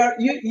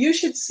 You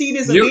should see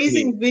these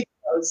amazing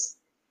videos.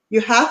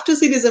 You have to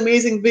see these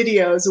amazing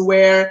videos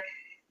where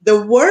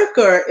the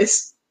worker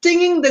is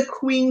stinging the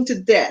queen to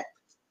death.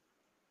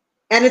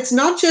 And it's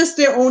not just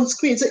their own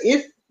queen. So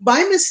if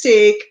by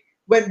mistake,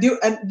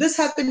 and this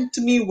happened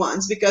to me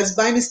once because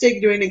by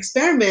mistake during an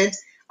experiment,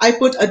 I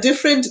put a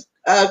different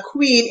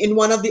queen in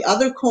one of the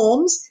other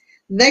combs.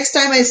 Next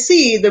time I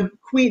see the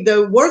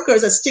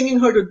workers are stinging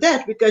her to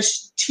death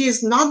because she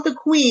is not the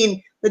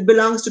queen that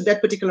belongs to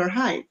that particular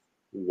hive.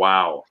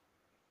 Wow.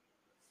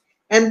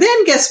 And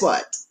then guess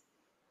what?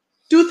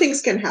 Two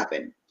things can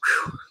happen.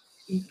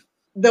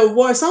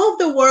 Some of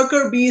the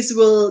worker bees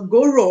will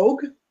go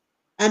rogue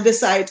and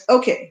decide,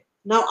 okay,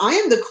 now I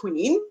am the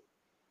queen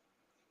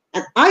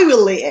and I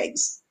will lay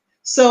eggs.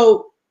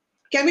 So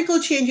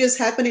chemical changes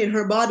happen in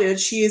her body.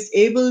 She is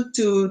able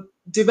to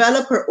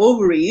develop her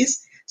ovaries.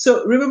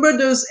 So remember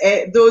those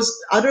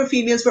other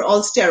females were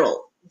all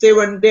sterile. They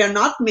are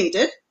not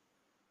mated,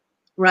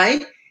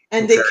 right?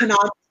 And they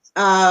cannot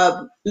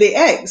lay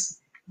eggs.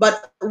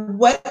 But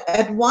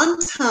at one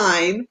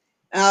time,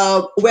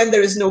 when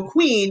there is no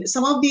queen,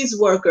 some of these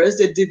workers,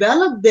 they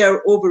develop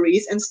their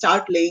ovaries and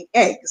start laying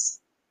eggs.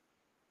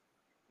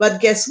 But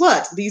guess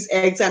what? These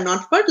eggs are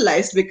not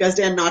fertilized because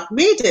they are not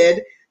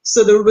mated.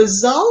 So the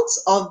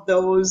results of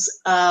those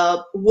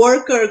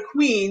worker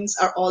queens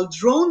are all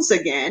drones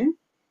again.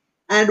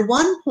 And at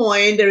one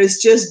point, there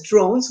is just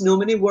drones, no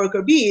many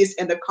worker bees,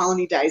 and the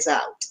colony dies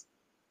out.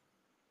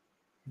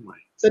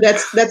 So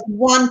that's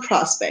one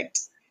prospect.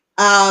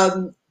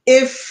 Other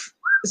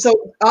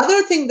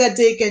thing that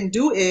they can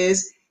do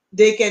is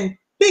they can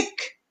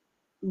pick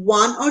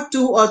 1 or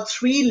 2 or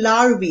 3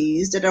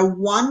 larvae that are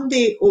 1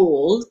 day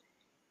old,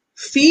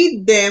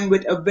 feed them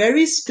with a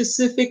very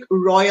specific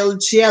royal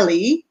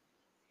jelly.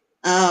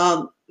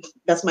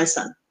 That's my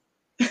son.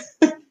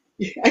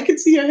 I can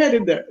see your head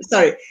in there.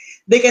 Sorry.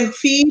 They can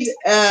feed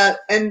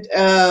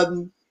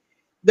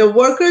the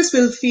workers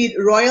will feed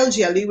royal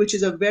jelly, which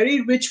is a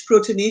very rich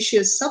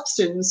proteinaceous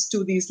substance,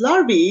 to these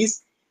larvae.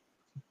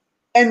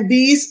 And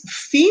these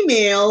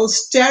female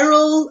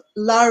sterile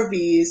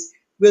larvae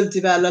will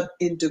develop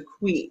into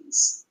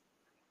queens.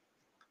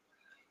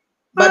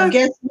 But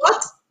guess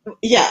what?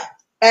 Yeah.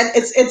 And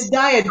it's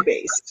diet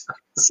based.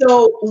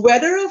 So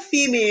whether a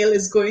female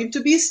is going to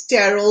be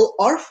sterile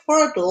or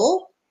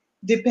fertile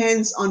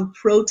depends on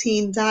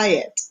protein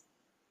diet.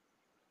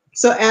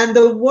 So, and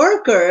the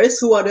workers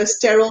who are the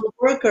sterile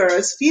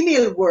workers,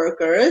 female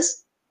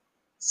workers,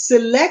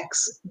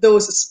 selects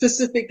those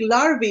specific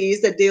larvae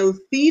that they'll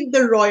feed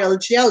the royal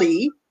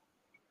jelly,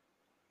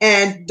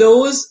 and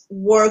those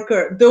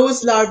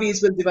larvae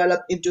will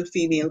develop into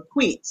female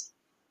queens.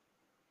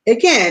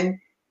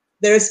 Again,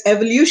 there's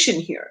evolution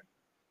here.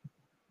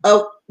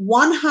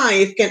 One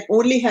hive can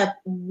only have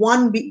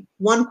one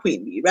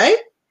queen bee, right?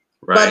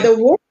 But the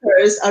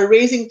workers are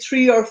raising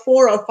 3 or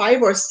 4 or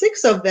 5 or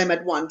 6 of them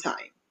at one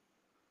time.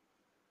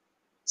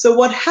 So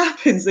what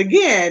happens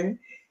again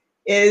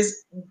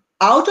is,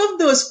 out of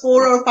those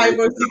 4 or 5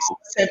 or 6 or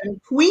 7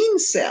 queen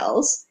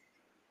cells,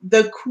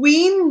 the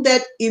queen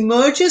that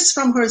emerges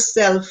from her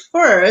cell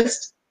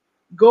first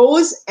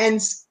goes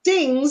and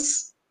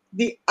stings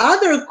the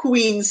other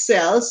queen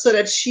cell so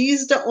that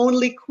she's the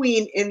only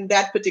queen in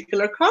that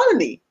particular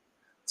colony.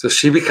 So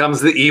she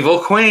becomes the evil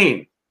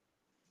queen.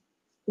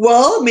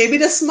 Well, maybe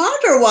the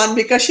smarter one,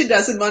 because she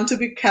doesn't want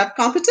to have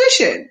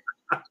competition.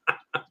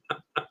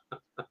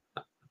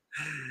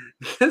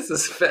 This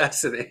is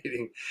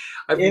fascinating.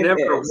 I've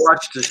never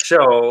watched a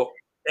show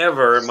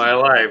ever in my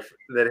life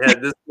that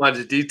had this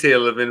much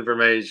detail of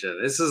information.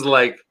 This is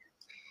like,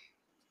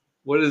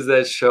 what is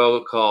that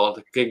show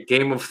called?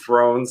 Game of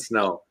Thrones?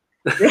 No.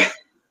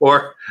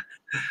 or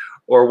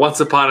Once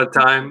Upon a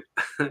Time,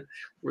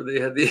 where they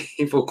had the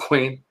evil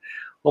queen.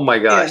 Oh my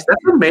gosh,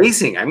 that's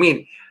amazing. I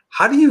mean,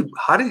 how do you,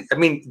 I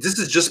mean, this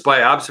is just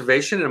by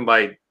observation and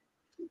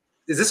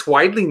is this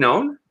widely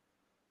known?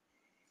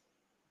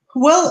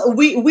 Well,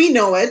 we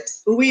know it.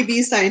 We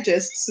bee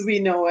scientists, we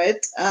know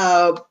it.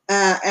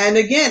 And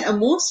again,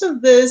 most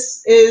of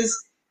this is,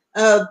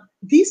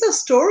 these are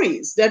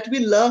stories that we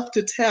love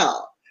to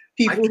tell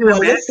people who are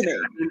listening.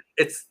 I mean,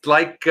 it's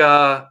like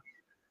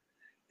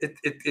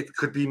it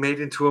could be made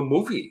into a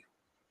movie.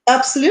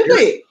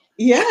 Absolutely,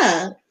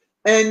 yeah.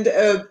 And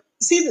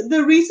see,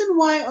 the reason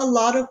why a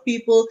lot of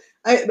people,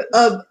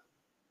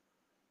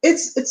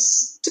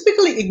 it's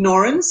typically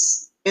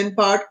ignorance in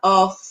part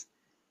of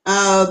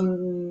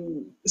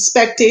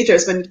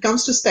spectators. When it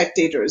comes to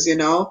spectators,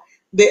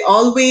 they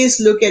always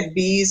look at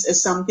bees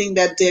as something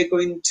that they're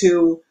going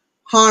to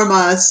harm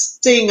us,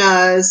 sting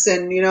us,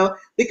 and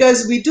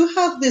because we do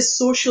have this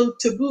social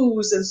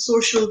taboos and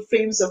social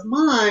frames of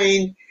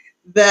mind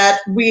that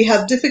we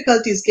have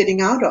difficulties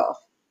getting out of.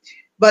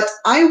 But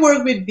I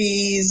work with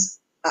bees,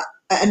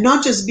 and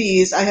not just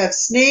bees. I have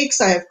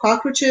snakes, I have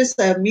cockroaches,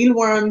 I have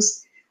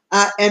mealworms,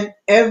 and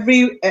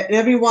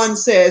everyone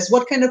says,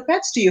 "What kind of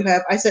pets do you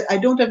have?" I said, "I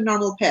don't have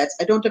normal pets.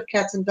 I don't have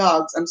cats and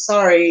dogs. I'm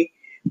sorry.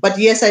 But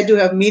yes, I do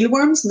have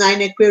mealworms,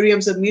 9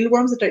 aquariums of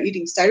mealworms that are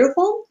eating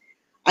styrofoam.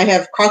 I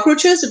have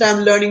cockroaches that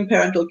I'm learning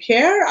parental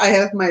care. I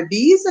have my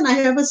bees, and I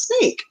have a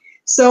snake."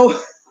 So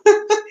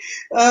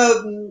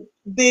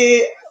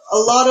a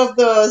lot of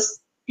the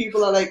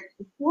people are like,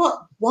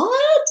 "What?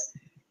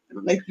 And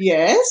I'm like,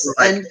 "Yes."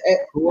 Right. And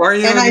who are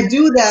you? And I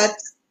do that,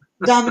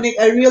 Dominic.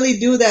 I really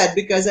do that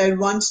because I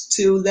want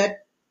to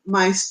let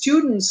my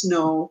students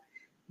know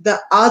the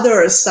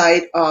other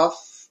side of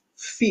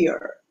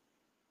fear.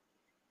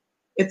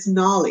 It's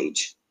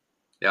knowledge.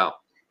 Yeah.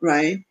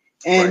 Right.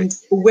 And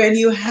when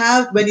you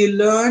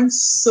learn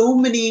so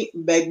many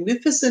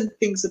magnificent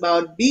things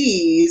about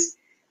bees,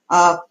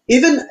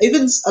 even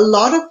a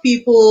lot of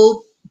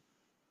people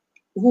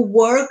who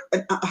work,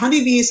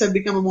 honeybees have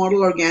become a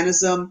model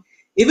organism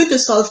even to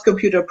solve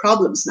computer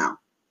problems now.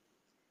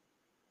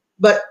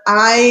 But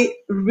I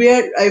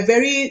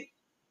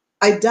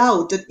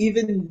doubt that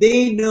even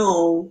they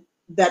know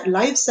that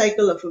life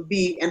cycle of a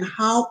bee and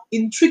how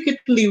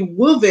intricately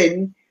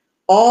woven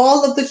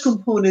all of the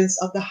components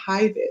of the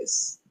hive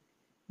is,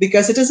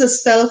 because it is a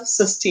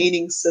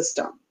self-sustaining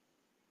system.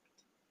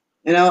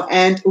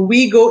 And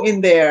we go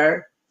in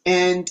there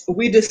and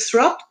we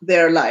disrupt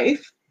their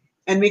life,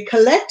 and we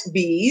collect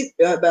bees,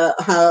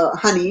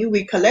 honey,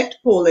 we collect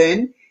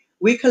pollen,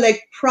 we collect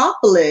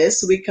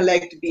propolis, we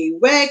collect bee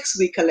wax,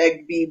 we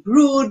collect bee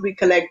brood, we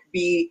collect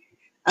bee,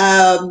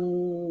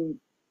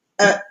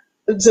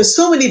 there's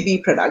so many bee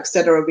products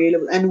that are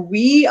available, and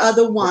we are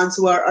the ones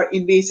who are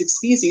invasive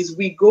species.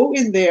 We go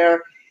in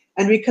there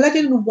and we collect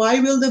it, and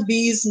why will the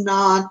bees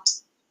not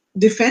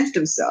defend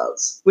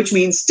themselves, which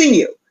means sting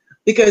you,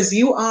 because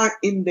you are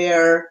in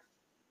their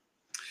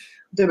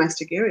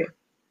domestic area.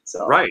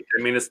 So. Right.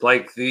 I mean, it's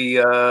like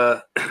the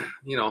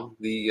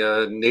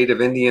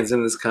Native Indians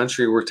in this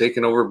country were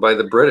taken over by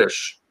the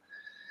British.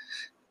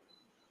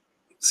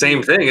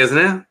 Same thing, isn't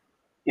it?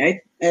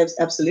 Right.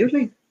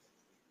 Absolutely.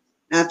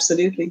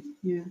 Absolutely.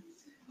 Yeah.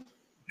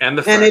 And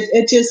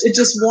it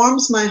just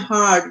warms my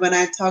heart when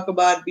I talk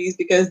about bees,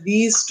 because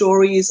these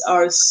stories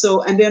are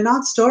so, and they're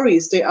not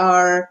stories. They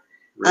are,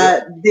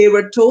 really? They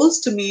were told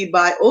to me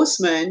by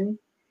Osman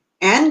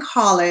and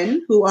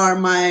Colin, who are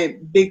my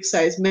big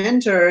size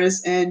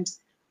mentors, and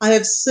I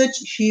have such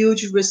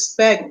huge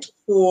respect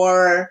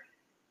for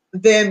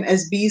them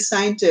as bee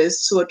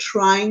scientists who are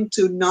trying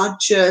to not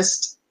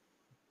just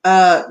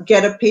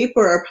get a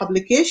paper or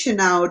publication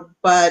out,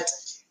 but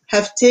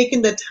have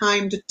taken the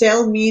time to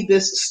tell me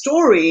this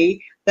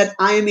story that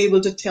I am able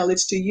to tell it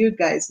to you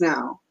guys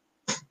now.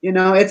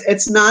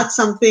 It's not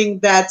something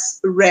that's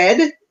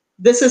read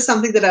this is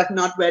something that I've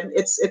not read.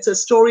 It's a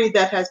story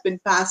that has been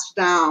passed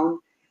down,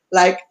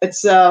 like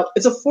it's a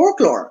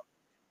folklore,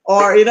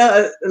 or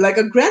like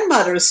a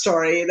grandmother's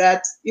story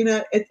that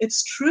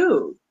it's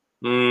true.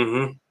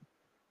 Mm-hmm.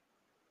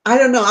 I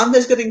don't know. I'm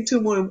just getting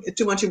too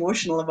much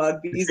emotional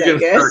about bees, You're I gonna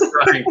guess. start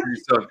crying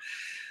pretty soon.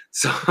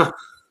 So,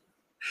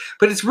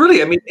 but it's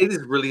really, I mean, it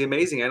is really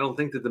amazing. I don't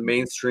think that the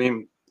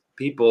mainstream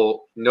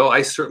people know.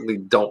 I certainly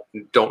don't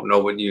know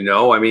what you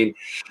know. I mean,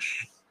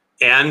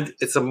 and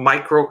it's a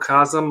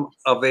microcosm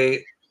of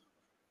a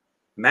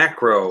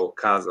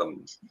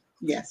macrocosm.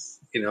 Yes.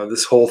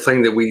 This whole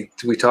thing that we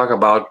talk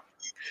about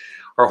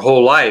our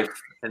whole life,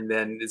 and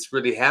then it's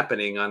really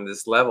happening on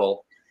this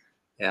level.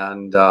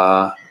 And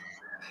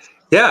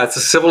yeah, it's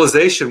a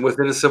civilization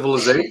within a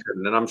civilization,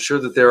 and I'm sure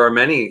that there are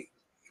many.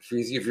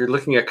 If you're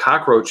looking at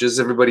cockroaches,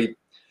 everybody.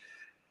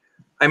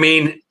 I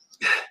mean,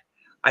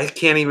 I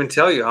can't even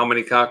tell you how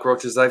many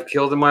cockroaches I've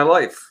killed in my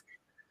life.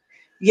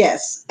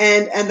 Yes,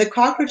 and the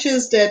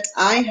cockroaches that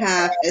I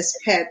have as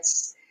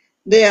pets,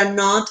 they are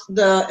not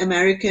the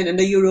American and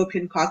the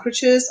European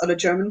cockroaches or the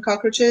German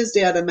cockroaches.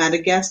 They are the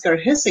Madagascar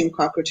hissing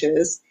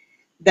cockroaches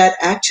that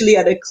actually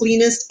are the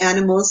cleanest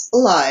animals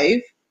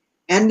alive,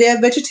 and they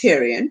are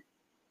vegetarian.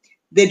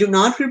 They do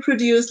not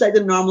reproduce like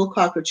the normal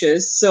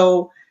cockroaches.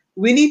 So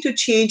we need to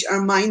change our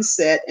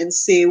mindset and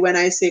say, when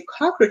I say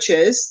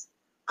cockroaches,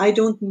 I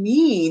don't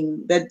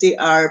mean that they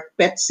are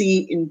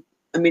petsy,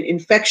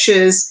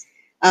 infectious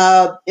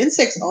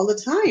insects all the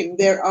time.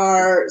 There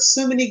are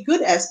so many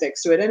good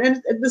aspects to it,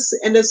 and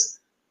this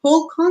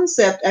whole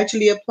concept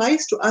actually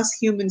applies to us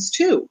humans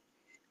too.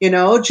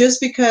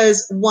 Just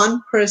because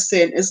one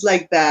person is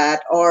like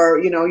that, or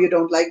you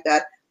don't like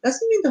that,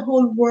 doesn't mean the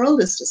whole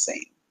world is the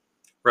same.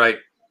 Right.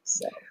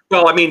 So.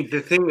 Well, I mean,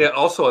 the thing that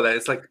also that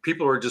it's like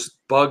people are just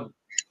bug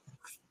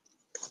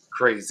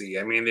crazy.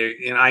 I mean,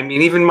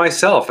 even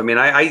myself. I mean,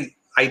 I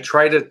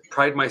try to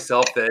pride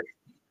myself that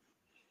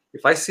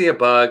if I see a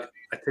bug,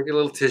 I take a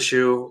little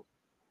tissue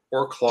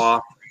or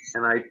cloth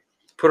and I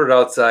put it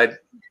outside.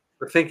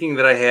 The thinking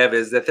that I have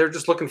is that they're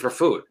just looking for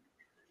food,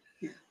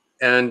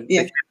 and they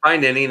can't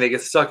find any, and they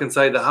get stuck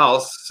inside the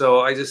house. So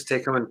I just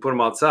take them and put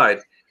them outside.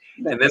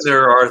 And then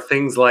there are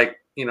things like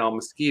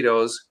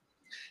mosquitoes.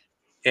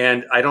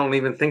 And I don't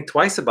even think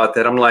twice about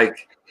that. I'm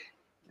like,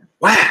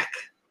 whack,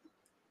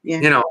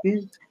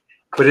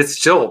 but it's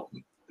still,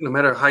 no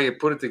matter how you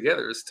put it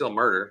together, it's still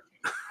murder.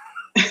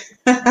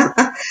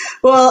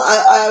 Well,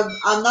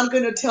 I'm not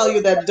going to tell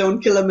you that don't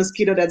kill a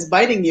mosquito that's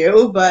biting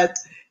you, but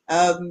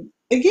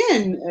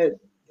again,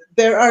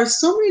 there are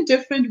so many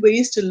different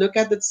ways to look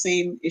at the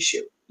same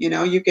issue.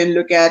 You can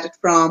look at it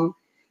from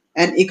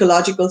an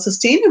ecological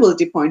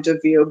sustainability point of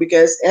view,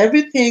 because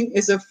everything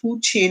is a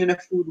food chain and a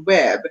food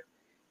web.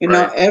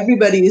 Right.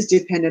 Everybody is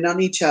dependent on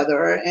each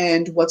other.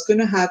 And what's going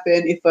to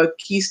happen if a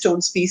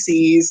keystone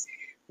species,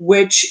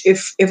 which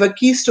if a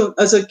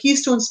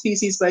keystone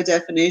species by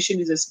definition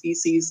is a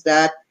species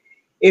that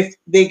if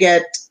they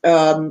get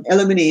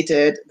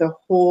eliminated, the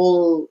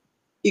whole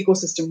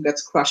ecosystem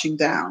gets crushing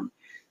down.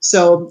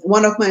 So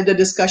one of the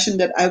discussion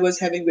that I was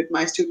having with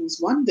my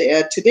students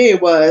today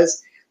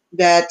was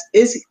that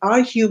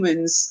are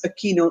humans a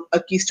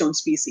keystone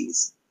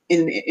species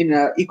in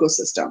an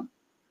ecosystem?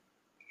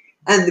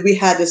 And we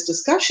had this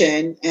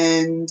discussion,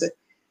 and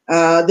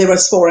there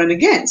was for and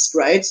against,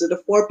 right? So the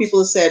 4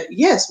 people said,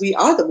 yes, we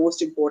are the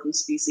most important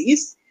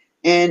species.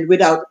 And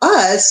without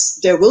us,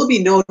 there will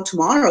be no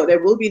tomorrow.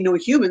 There will be no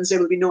humans. There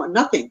will be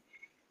nothing.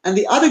 And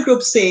the other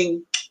group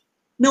saying,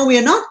 no, we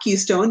are not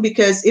keystone,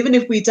 because even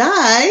if we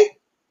die,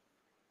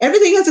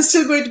 everything else is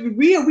still going to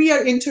be, we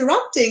are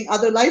interrupting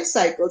other life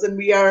cycles, and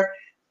we are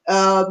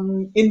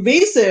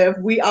invasive.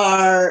 We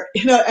are,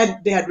 and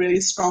they had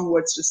really strong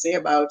words to say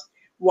about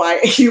why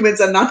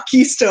humans are not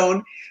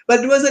keystone.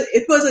 But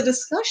it was a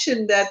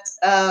discussion that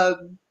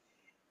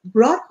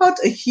brought out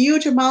a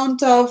huge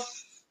amount of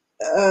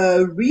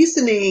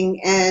reasoning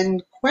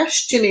and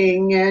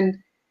questioning and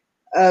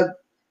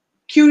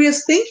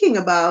curious thinking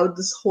about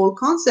this whole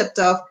concept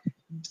of,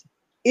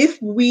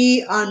 if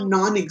we are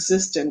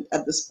non-existent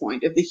at this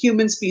point, if the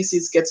human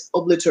species gets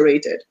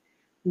obliterated,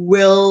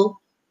 will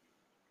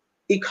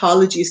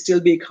ecology still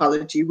be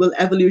ecology? Will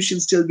evolution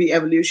still be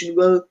evolution?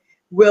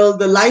 Will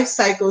the life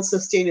cycle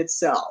sustain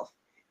itself?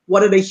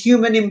 What are the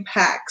human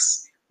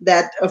impacts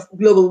of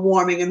global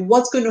warming, and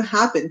what's going to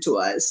happen to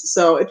us?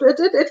 So it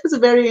was a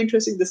very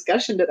interesting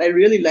discussion that I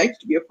really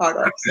liked to be a part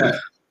of. So.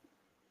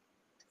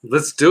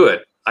 Let's do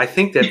it. I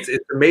think that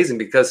it's amazing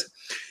because,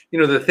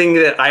 the thing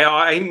that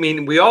I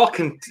mean, we all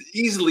can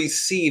easily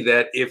see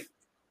that if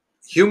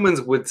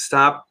humans would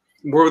stop,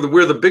 we're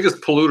the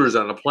biggest polluters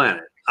on the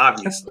planet,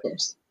 obviously. Of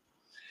course.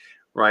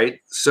 Right?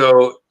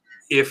 So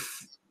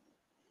if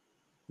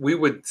we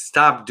would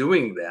stop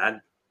doing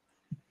that,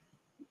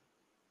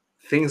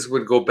 things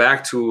would go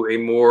back to a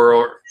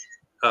more,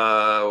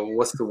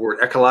 what's the word?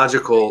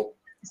 Ecological,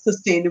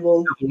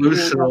 sustainable,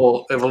 evolution,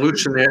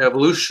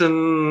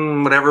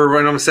 whatever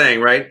I'm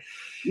saying, right?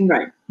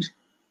 Right.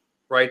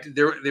 Right.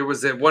 There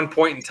was at one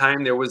point in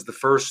time, there was the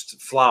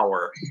first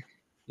flower,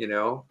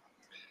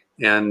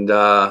 And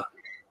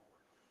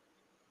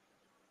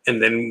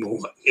then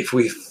if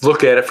we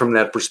look at it from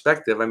that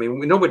perspective, I mean,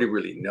 nobody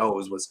really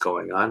knows what's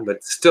going on,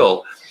 but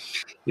still,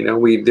 you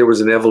know, there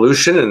was an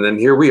evolution, and then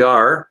here we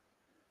are,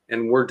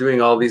 and we're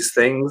doing all these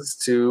things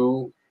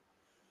to,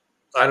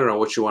 I don't know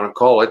what you want to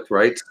call it,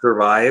 right?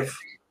 Survive.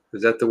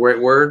 Is that the right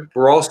word?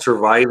 We're all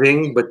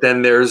surviving, but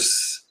then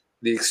there's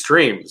the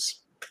extremes.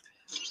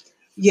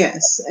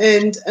 Yes,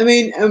 and I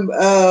mean,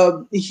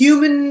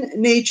 human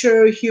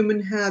nature,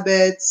 human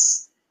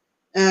habits,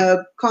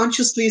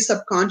 consciously,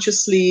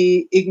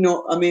 subconsciously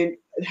ignore. I mean,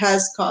 it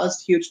has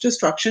caused huge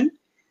destruction,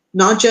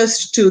 not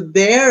just to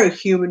their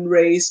human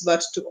race,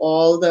 but to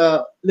all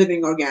the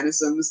living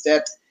organisms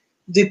that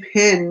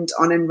depend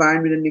on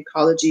environment and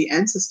ecology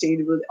and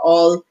sustainability.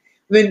 All, I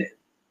mean,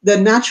 the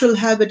natural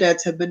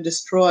habitats have been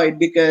destroyed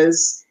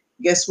because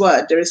guess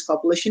what? There is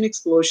population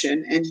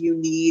explosion, and you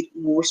need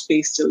more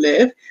space to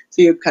live.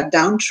 So you cut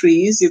down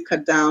trees, you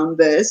cut down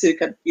this, you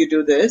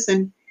do this,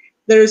 and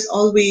there is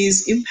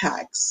always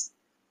impacts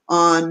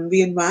on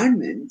the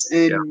environment.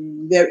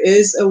 And there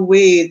is a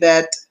way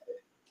that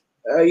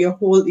your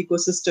whole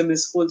ecosystem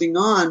is holding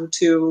on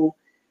to,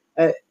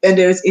 and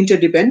there is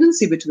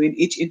interdependency between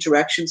each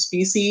interaction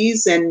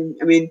species. And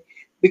I mean,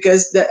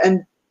 because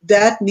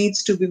that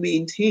needs to be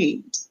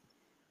maintained.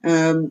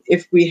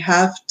 If we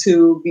have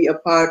to be a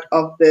part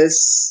of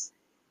this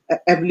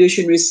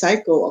evolutionary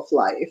cycle of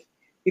life,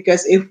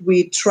 because if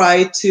we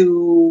try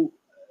to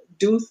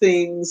do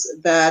things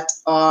that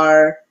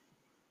are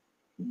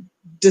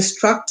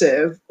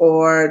destructive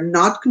or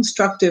not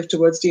constructive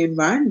towards the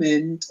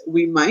environment,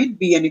 we might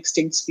be an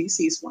extinct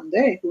species one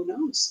day. Who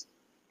knows?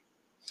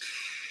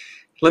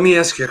 Let me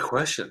ask you a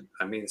question.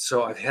 I mean,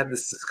 so I've had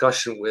this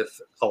discussion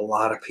with a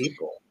lot of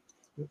people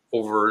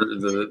over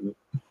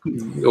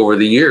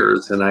the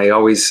years, and I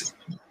always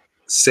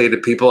say to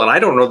people, and I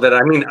don't know that,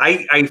 I mean,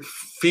 I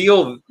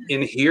feel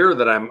in here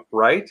that I'm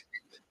right,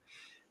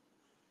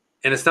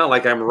 and it's not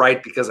like I'm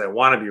right because I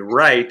want to be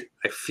right.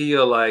 I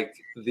feel like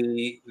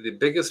the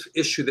biggest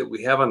issue that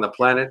we have on the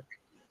planet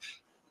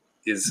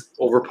is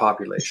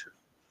overpopulation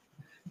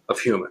of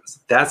humans.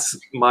 That's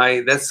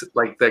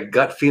like the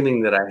gut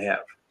feeling that I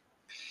have.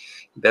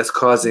 That's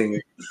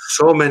causing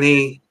so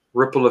many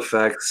ripple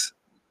effects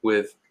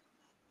with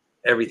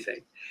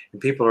everything. And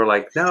people are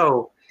like,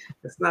 no,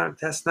 that's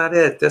not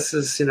it. This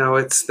is, you know,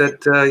 it's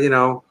that, you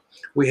know,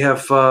 we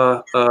have,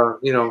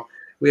 you know,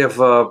 we have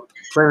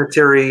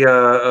planetary,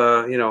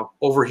 you know,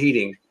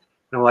 overheating.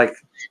 And I'm like,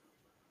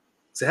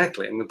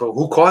 exactly. I mean, but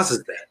who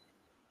causes that?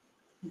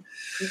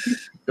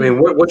 I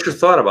mean, what's your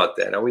thought about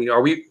that? Are we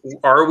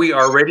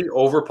already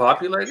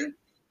overpopulated?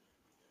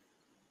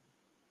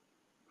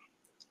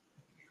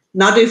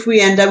 Not if we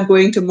end up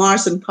going to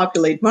Mars and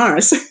populate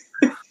Mars.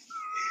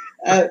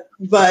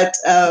 But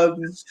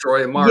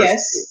destroy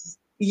Mars.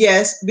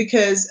 Yes,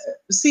 because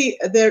see,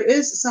 there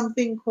is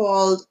something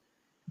called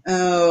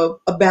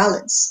a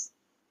balance,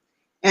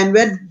 and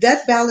when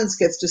that balance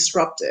gets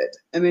disrupted,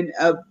 I mean,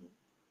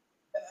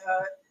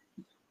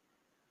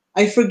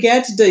 I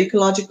forget the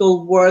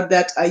ecological word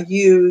that I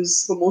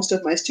use for most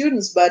of my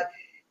students, but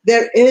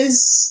there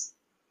is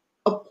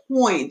a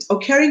point, or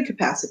carrying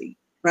capacity,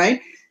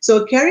 right?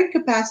 So carrying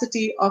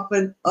capacity of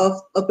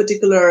a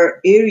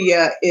particular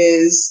area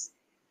is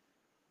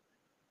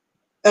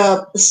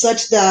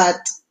such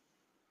that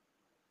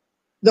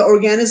the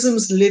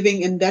organisms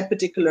living in that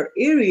particular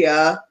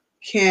area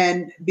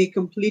can be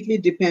completely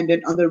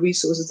dependent on the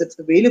resources that's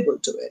available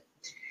to it.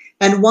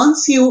 And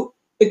once you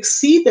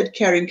exceed that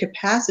carrying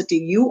capacity,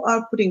 you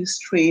are putting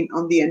strain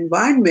on the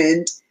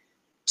environment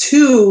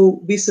to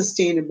be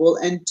sustainable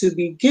and to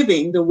be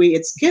giving the way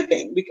it's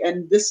giving.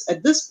 And this,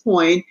 at this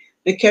point,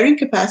 the carrying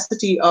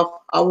capacity of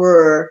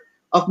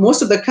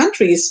most of the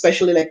countries,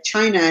 especially like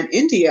China and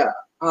India,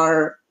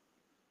 are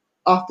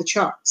off the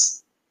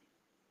charts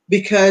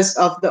because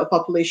of the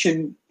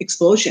population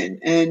explosion.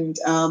 And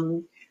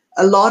I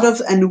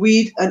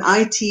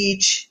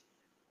teach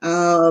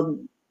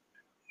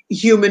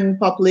human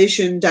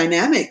population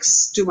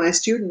dynamics to my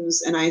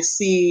students, and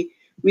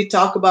we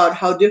talk about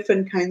how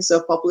different kinds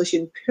of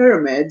population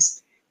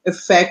pyramids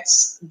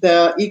affects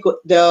the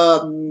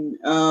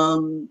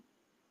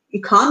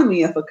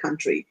economy of a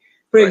country.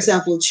 For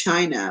example,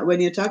 China.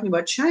 When you're talking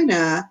about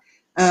China,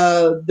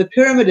 the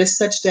pyramid is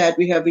such that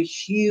we have a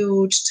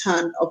huge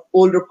ton of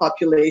older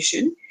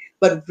population,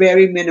 but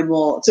very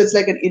minimal. So it's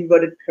like an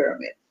inverted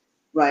pyramid,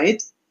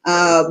 right?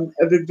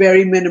 With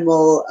very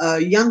minimal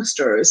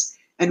youngsters.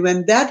 And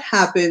when that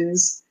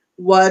happens,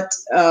 what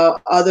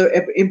other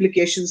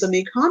implications on the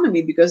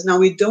economy? Because now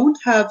we don't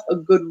have a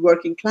good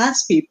working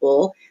class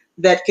people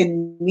that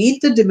can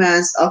meet the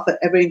demands of an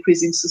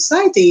ever-increasing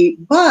society,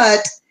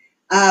 but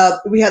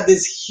we have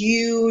this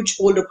huge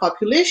older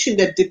population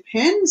that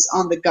depends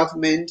on the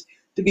government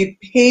to be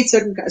paid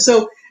certain.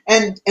 So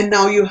and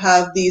now you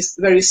have these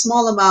very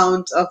small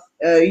amount of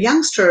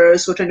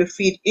youngsters who are trying to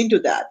feed into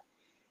that.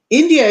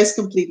 India is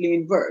completely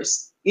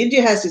inverse.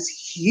 India has this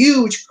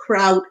huge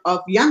crowd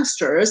of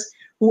youngsters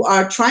who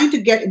are trying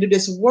to get into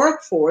this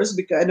workforce,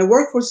 and the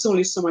workforce is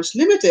only so much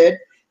limited,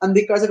 and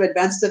because of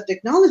advances of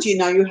technology,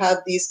 now you have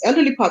these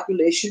elderly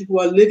population who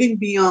are living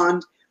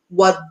beyond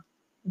what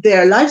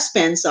their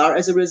lifespans are,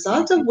 as a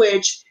result of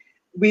which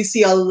we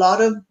see a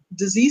lot of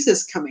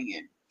diseases coming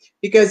in.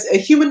 Because a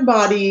human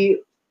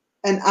body,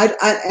 and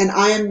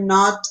I am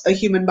not a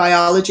human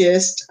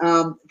biologist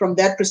from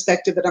that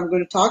perspective that I'm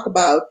going to talk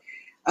about.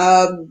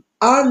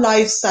 Our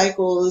life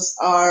cycles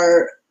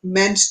are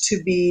meant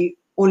to be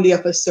only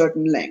of a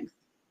certain length,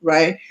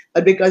 right?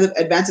 But because of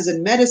advances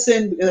in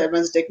medicine, because of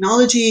advanced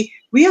technology,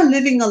 we are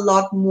living a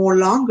lot more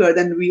longer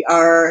than we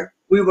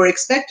were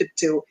expected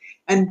to.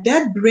 And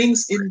that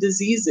brings in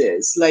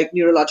diseases like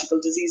neurological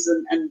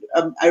diseases. And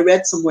I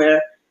read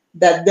somewhere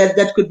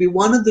that could be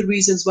one of the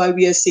reasons why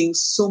we are seeing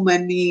so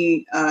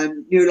many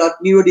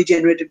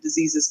neurodegenerative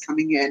diseases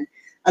coming in,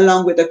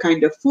 along with the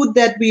kind of food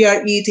that we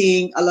are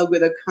eating, along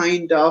with the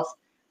kind of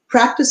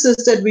practices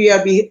that we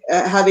are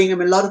having. I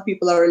mean, a lot of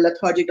people are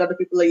lethargic. A lot of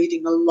people are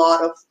eating a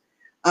lot of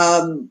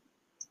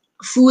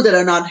food that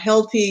are not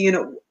healthy. You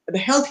know, the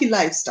healthy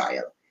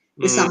lifestyle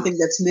is something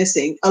that's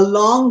missing,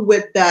 along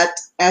with that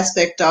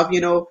aspect of,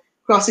 you know,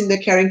 crossing the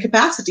carrying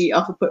capacity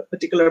of a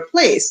particular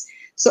place.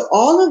 So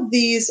all of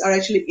these are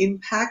actually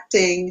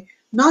impacting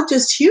not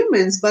just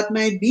humans, but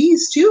my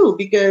bees too,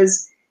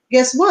 because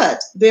guess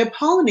what? They're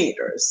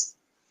pollinators.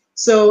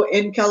 So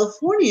in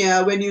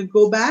California, when you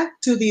go back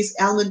to these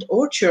almond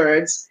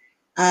orchards,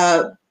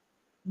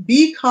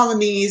 bee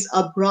colonies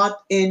are brought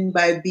in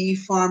by bee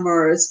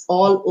farmers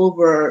all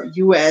over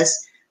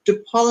US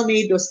to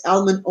pollinate those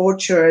almond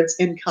orchards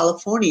in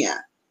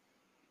California.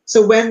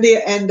 So and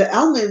the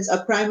almonds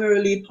are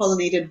primarily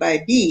pollinated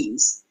by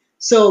bees.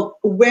 So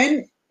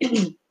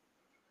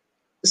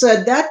so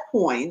at that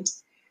point,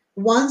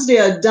 once they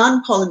are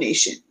done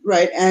pollination,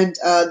 right, and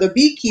the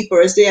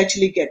beekeepers, they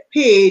actually get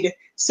paid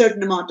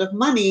certain amount of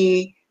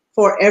money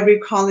for every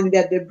colony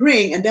that they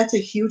bring, and that's a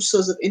huge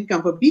source of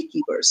income for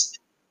beekeepers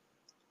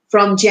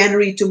from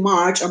January to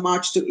March or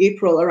March to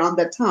April, around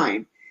that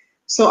time.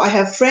 So I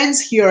have friends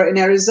here in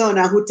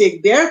Arizona who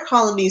take their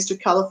colonies to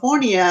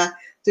California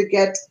to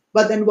get,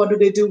 but then what do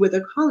they do with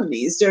the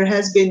colonies? There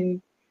has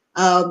been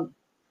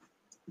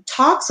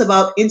talks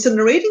about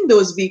incinerating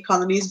those bee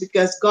colonies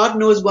because God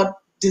knows what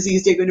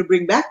disease they're going to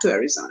bring back to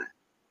Arizona,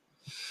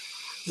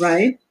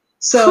 right?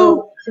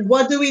 So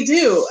what do we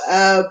do?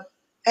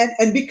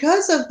 And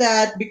because of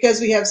that, because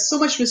we have so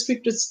much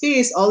restricted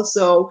space,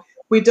 also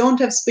we don't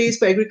have space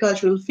for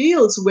agricultural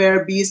fields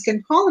where bees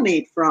can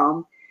pollinate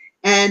from.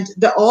 And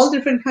the all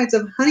different kinds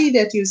of honey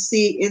that you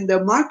see in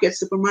the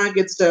markets,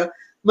 supermarkets, the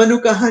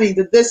Manuka honey,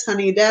 the this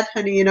honey, that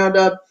honey, you know,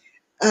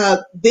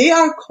 they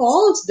are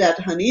called that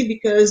honey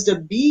because the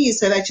bees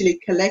have actually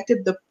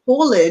collected the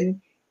pollen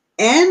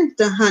and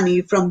the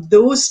honey from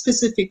those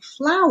specific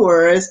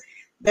flowers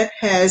that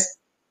has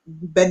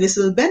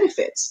medicinal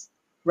benefits,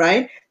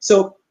 right?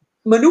 So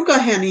Manuka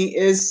honey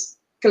is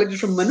collected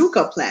from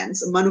Manuka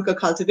plants, Manuka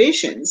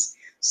cultivations.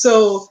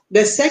 So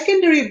the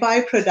secondary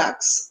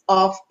byproducts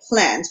of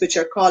plants, which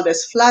are called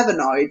as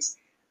flavonoids,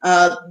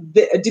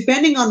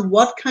 depending on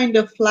what kind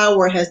of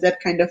flower has that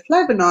kind of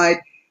flavonoid,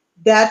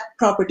 that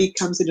property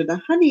comes into the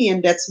honey,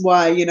 and that's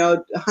why, you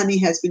know, honey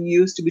has been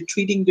used to be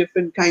treating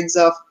different kinds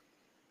of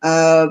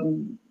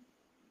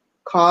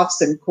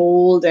coughs and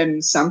cold,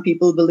 and some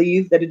people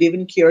believe that it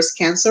even cures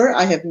cancer.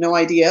 I have no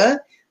idea,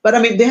 but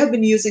I mean, they have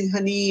been using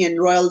honey and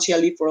royal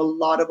jelly for a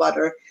lot of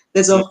other.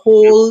 There's a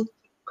whole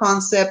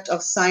concept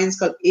of science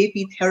called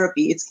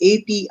apitherapy. It's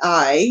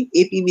API.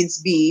 AP means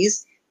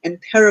bees, and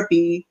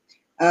therapy,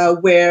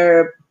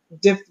 where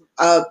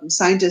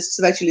scientists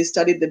have actually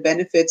studied the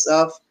benefits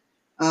of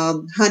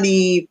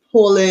honey,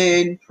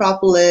 pollen,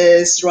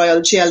 propolis,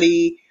 royal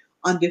jelly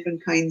on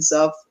different kinds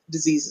of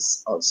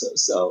diseases also.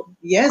 So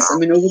yes, I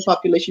mean,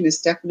 overpopulation is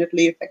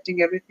definitely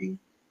affecting everything,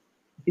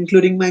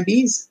 including my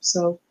bees.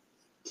 So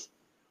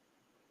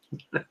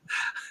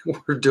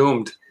we're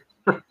doomed.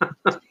 Well,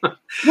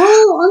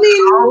 I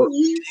mean, how do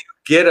you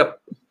get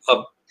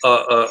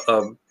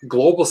a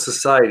global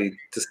society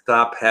to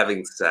stop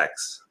having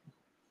sex?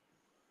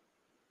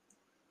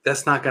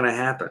 That's not going to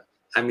happen.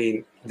 I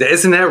mean,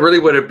 isn't that really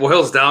what it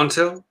boils down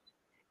to?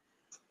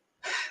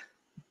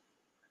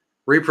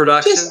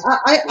 Reproduction? Just,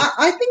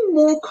 I think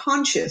more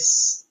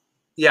conscious.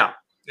 Yeah,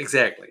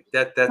 exactly.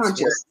 That's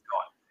conscious. Where it's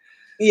going.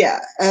 Yeah,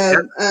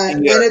 and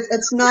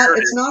it's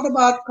not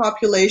about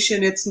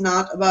copulation. It's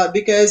not about,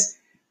 because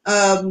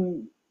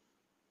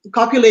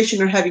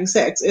copulation or having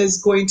sex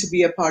is going to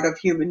be a part of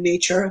human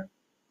nature,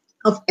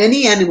 of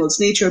any animal's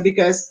nature,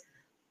 because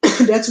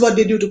that's what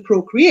they do to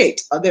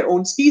procreate their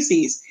own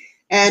species,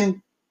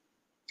 and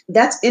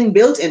that's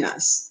inbuilt in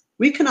us.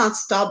 We cannot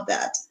stop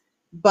that.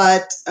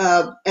 But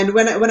and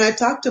when I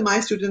talk to my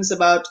students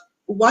about,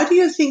 why do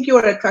you think you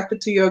are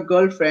attracted to your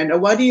girlfriend, or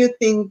why do you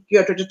think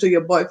you're attracted to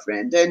your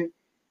boyfriend, and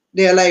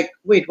they're like,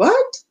 wait,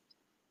 what?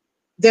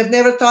 They've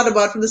never thought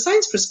about from the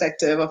science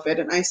perspective of it.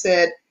 And I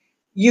said,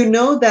 you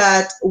know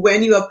that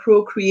when you are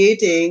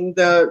procreating,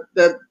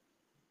 the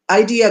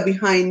idea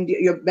behind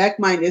your back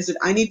mind is that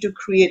I need to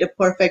create a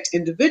perfect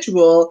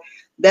individual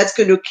that's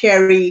going to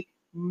carry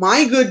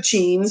my good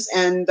genes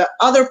and the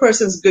other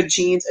person's good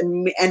genes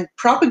and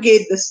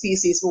propagate the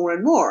species more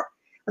and more.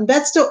 And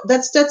that's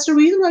the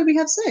reason why we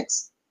have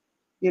sex,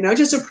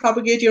 just to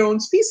propagate your own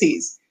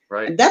species.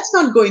 Right. And that's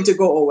not going to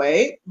go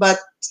away, but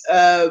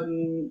as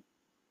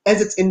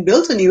it's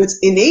inbuilt in you, it's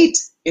innate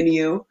in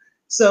you.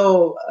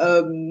 So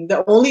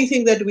the only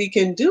thing that we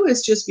can do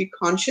is just be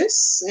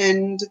conscious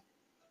and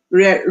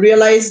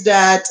realize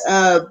that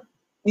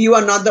you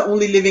are not the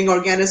only living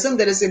organism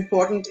that is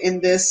important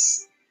in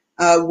this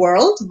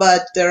world,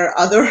 but there are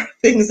other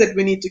things that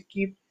we need to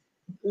keep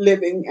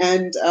living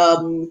and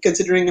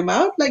considering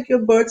about, like your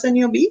birds and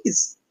your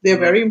bees. They're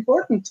very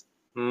important.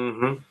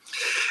 Mm-hmm.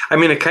 I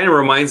mean, it kind of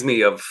reminds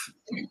me of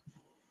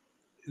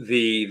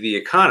the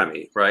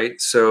economy, right?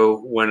 So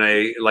when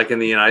like in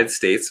the United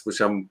States,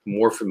 which I'm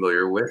more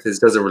familiar with, it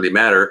doesn't really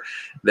matter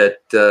that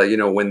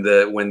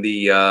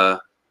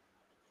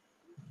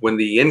when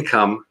the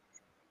income,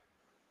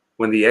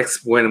 when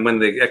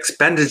the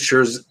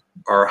expenditures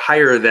are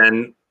higher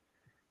than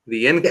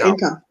the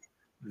income,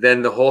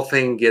 then the whole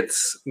thing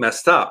gets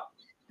messed up.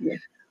 Yeah.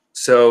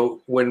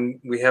 So when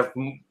we have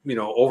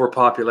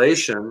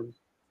overpopulation,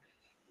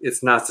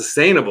 it's not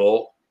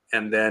sustainable,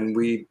 and then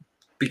we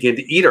begin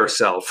to eat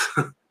ourselves,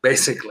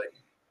 basically,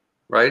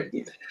 right?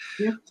 Yeah.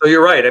 Yeah. So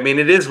you're right. I mean,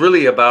 it is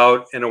really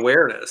about an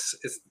awareness.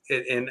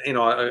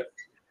 I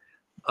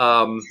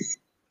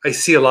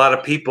see a lot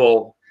of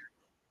people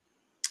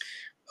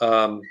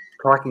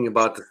talking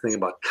about the thing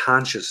about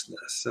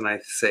consciousness, and I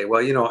say,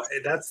 well,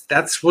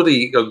 that's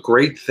really a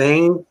great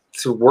thing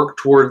to work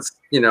towards,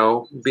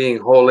 being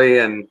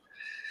holy,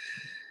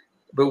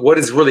 but what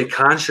is really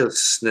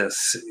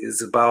consciousness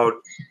is about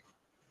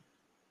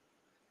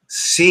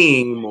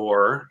seeing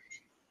more,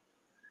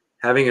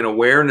 having an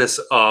awareness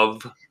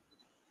of,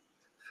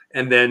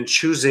 and then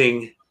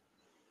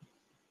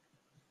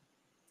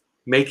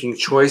making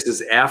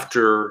choices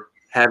after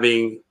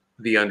having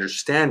the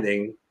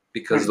understanding,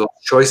 because those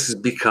choices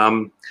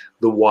become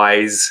the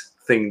wise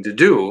thing to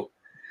do.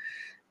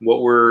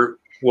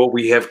 What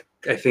we have,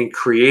 I think,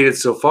 created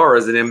so far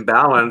is an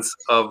imbalance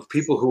of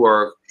people who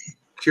are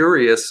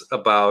curious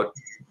about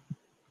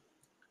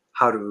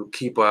how to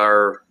keep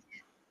our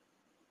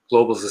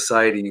global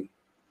society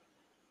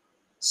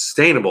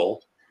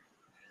sustainable,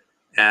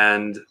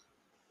 and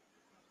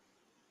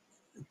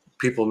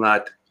people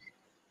not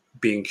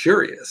being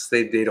curious.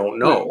 They don't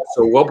know.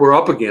 So what we're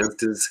up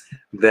against is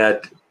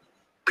that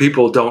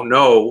people don't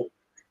know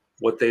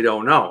what they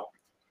don't know.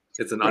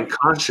 It's an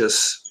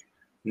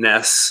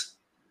unconsciousness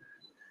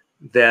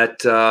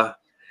that,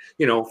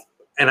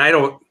 and I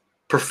don't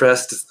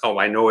profess to,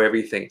 I know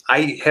everything.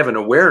 I have an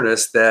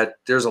awareness that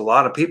there's a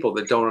lot of people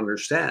that don't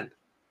understand.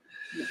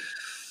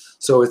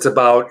 So it's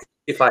about,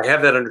 if I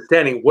have that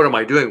understanding, what am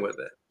I doing with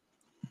it?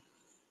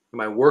 Am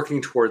I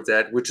working towards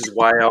that? Which is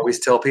why I always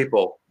tell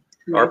people,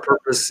 our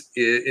purpose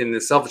in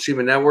the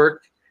Self-Achievement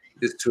Network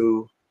is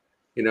to,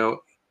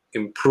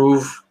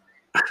 improve,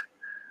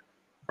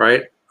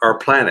 right, our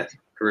planet.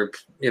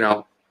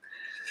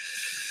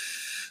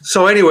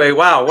 So anyway,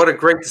 wow, what a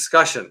great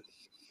discussion.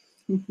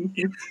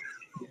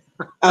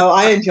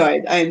 I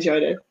enjoyed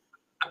it.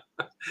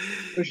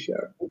 For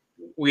sure.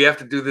 We have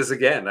to do this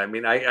again. I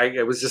mean,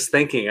 I was just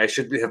thinking I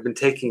should have been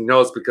taking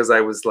notes, because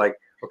I was like,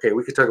 okay,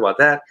 we could talk about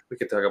that. We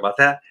could talk about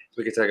that.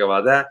 We could talk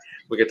about that.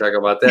 We could talk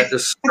about that.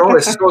 It's so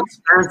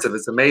expansive.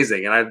 It's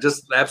amazing. And I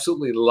just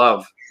absolutely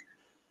love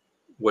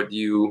what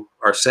you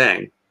are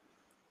saying.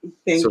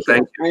 Thank you.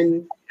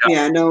 And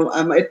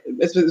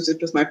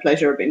it was my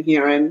pleasure being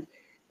here. And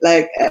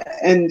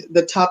and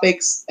the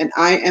topics, and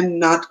I am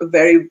not a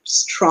very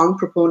strong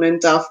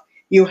proponent of,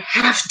 you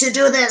have to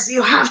do this,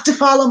 you have to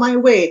follow my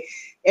way.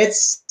 It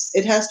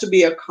has to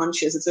be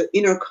it's an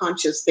inner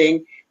conscious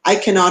thing. I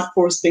cannot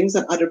force things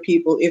on other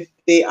people if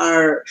they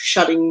are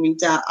shutting me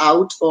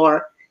out,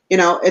 or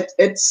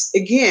it's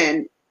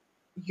again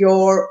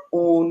your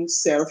own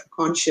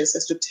self-conscious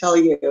has to tell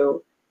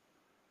you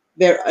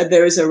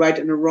there is a right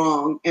and a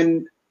wrong,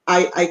 and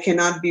I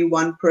cannot be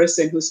one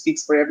person who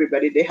speaks for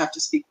everybody. They have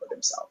to speak for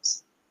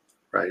themselves.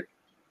 Right.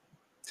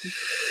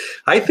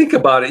 I think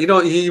about it.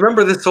 You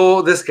remember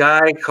this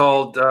guy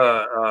called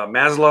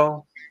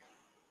Maslow?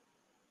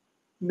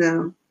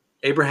 No.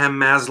 Abraham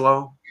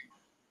Maslow?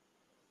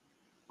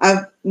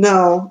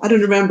 No, I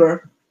don't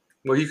remember.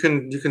 Well, you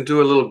can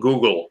do a little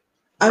Google.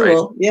 I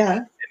will, yeah.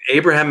 And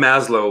Abraham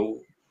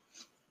Maslow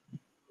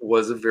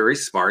was a very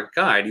smart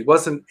guy. He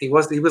was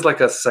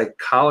like a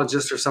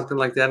psychologist or something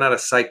like that, not a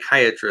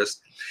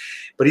psychiatrist,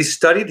 but he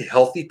studied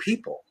healthy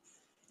people.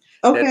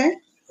 Okay. That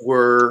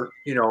were,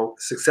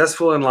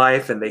 successful in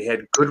life, and they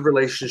had good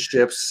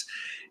relationships.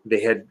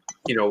 They had,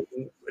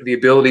 the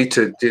ability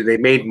they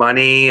made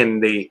money,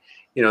 and they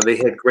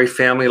had great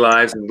family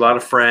lives and a lot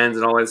of friends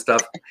and all that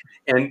stuff.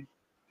 And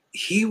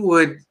he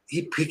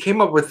came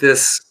up with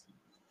this,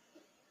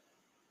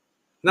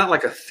 not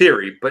like a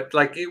theory, but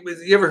like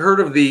you ever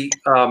heard of the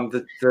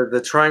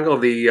triangle,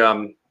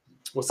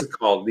 what's it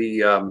called?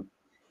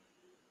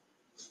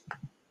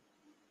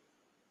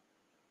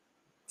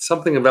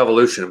 something of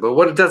evolution, but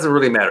what it doesn't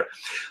really matter.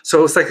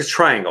 So it's like a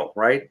triangle,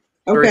 right?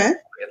 Okay.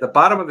 At the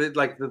bottom of it,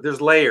 like there's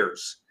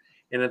layers,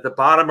 and at the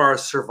bottom are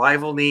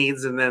survival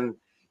needs, and then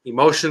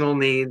emotional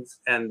needs,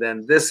 and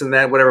then this and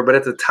that, whatever. But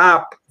at the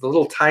top, the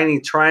little tiny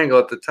triangle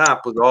at the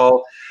top was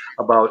all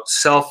about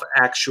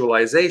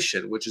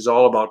self-actualization, which is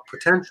all about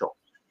potential.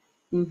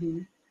 Mm-hmm.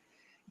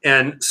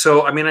 And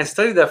so, I mean, I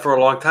studied that for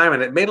a long time,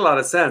 and it made a lot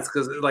of sense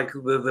because, like,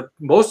 the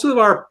most of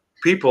our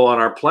people on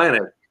our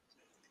planet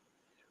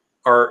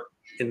are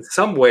in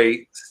some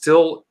way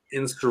still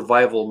in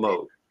survival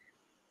mode.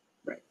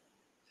 Right.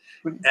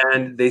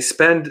 And they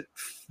spend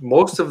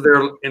most of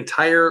their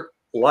entire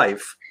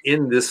life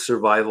in this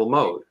survival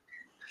mode.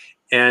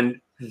 And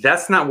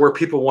that's not where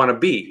people want to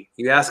be.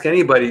 You ask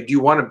anybody, do you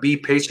want to be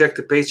paycheck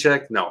to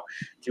paycheck? No.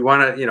 Do you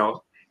want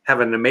to,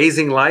 have an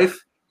amazing life?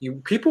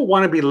 People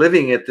want to be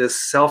living at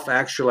this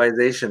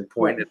self-actualization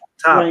point at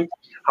the top. Right.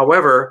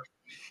 However,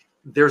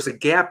 there's a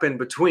gap in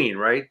between,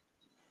 right?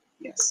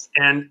 Yes.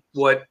 And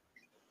what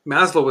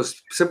Maslow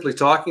was simply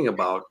talking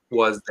about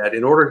was that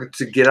in order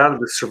to get out of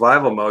the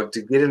survival mode,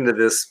 to get into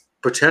this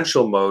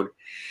potential mode,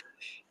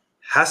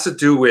 has to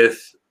do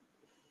with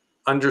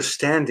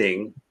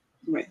understanding,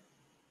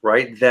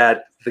 right,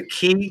 that the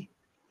key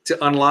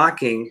to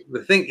unlocking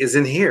the thing is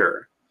in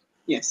here.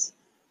 Yes.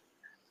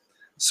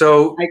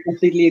 So I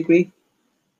completely agree.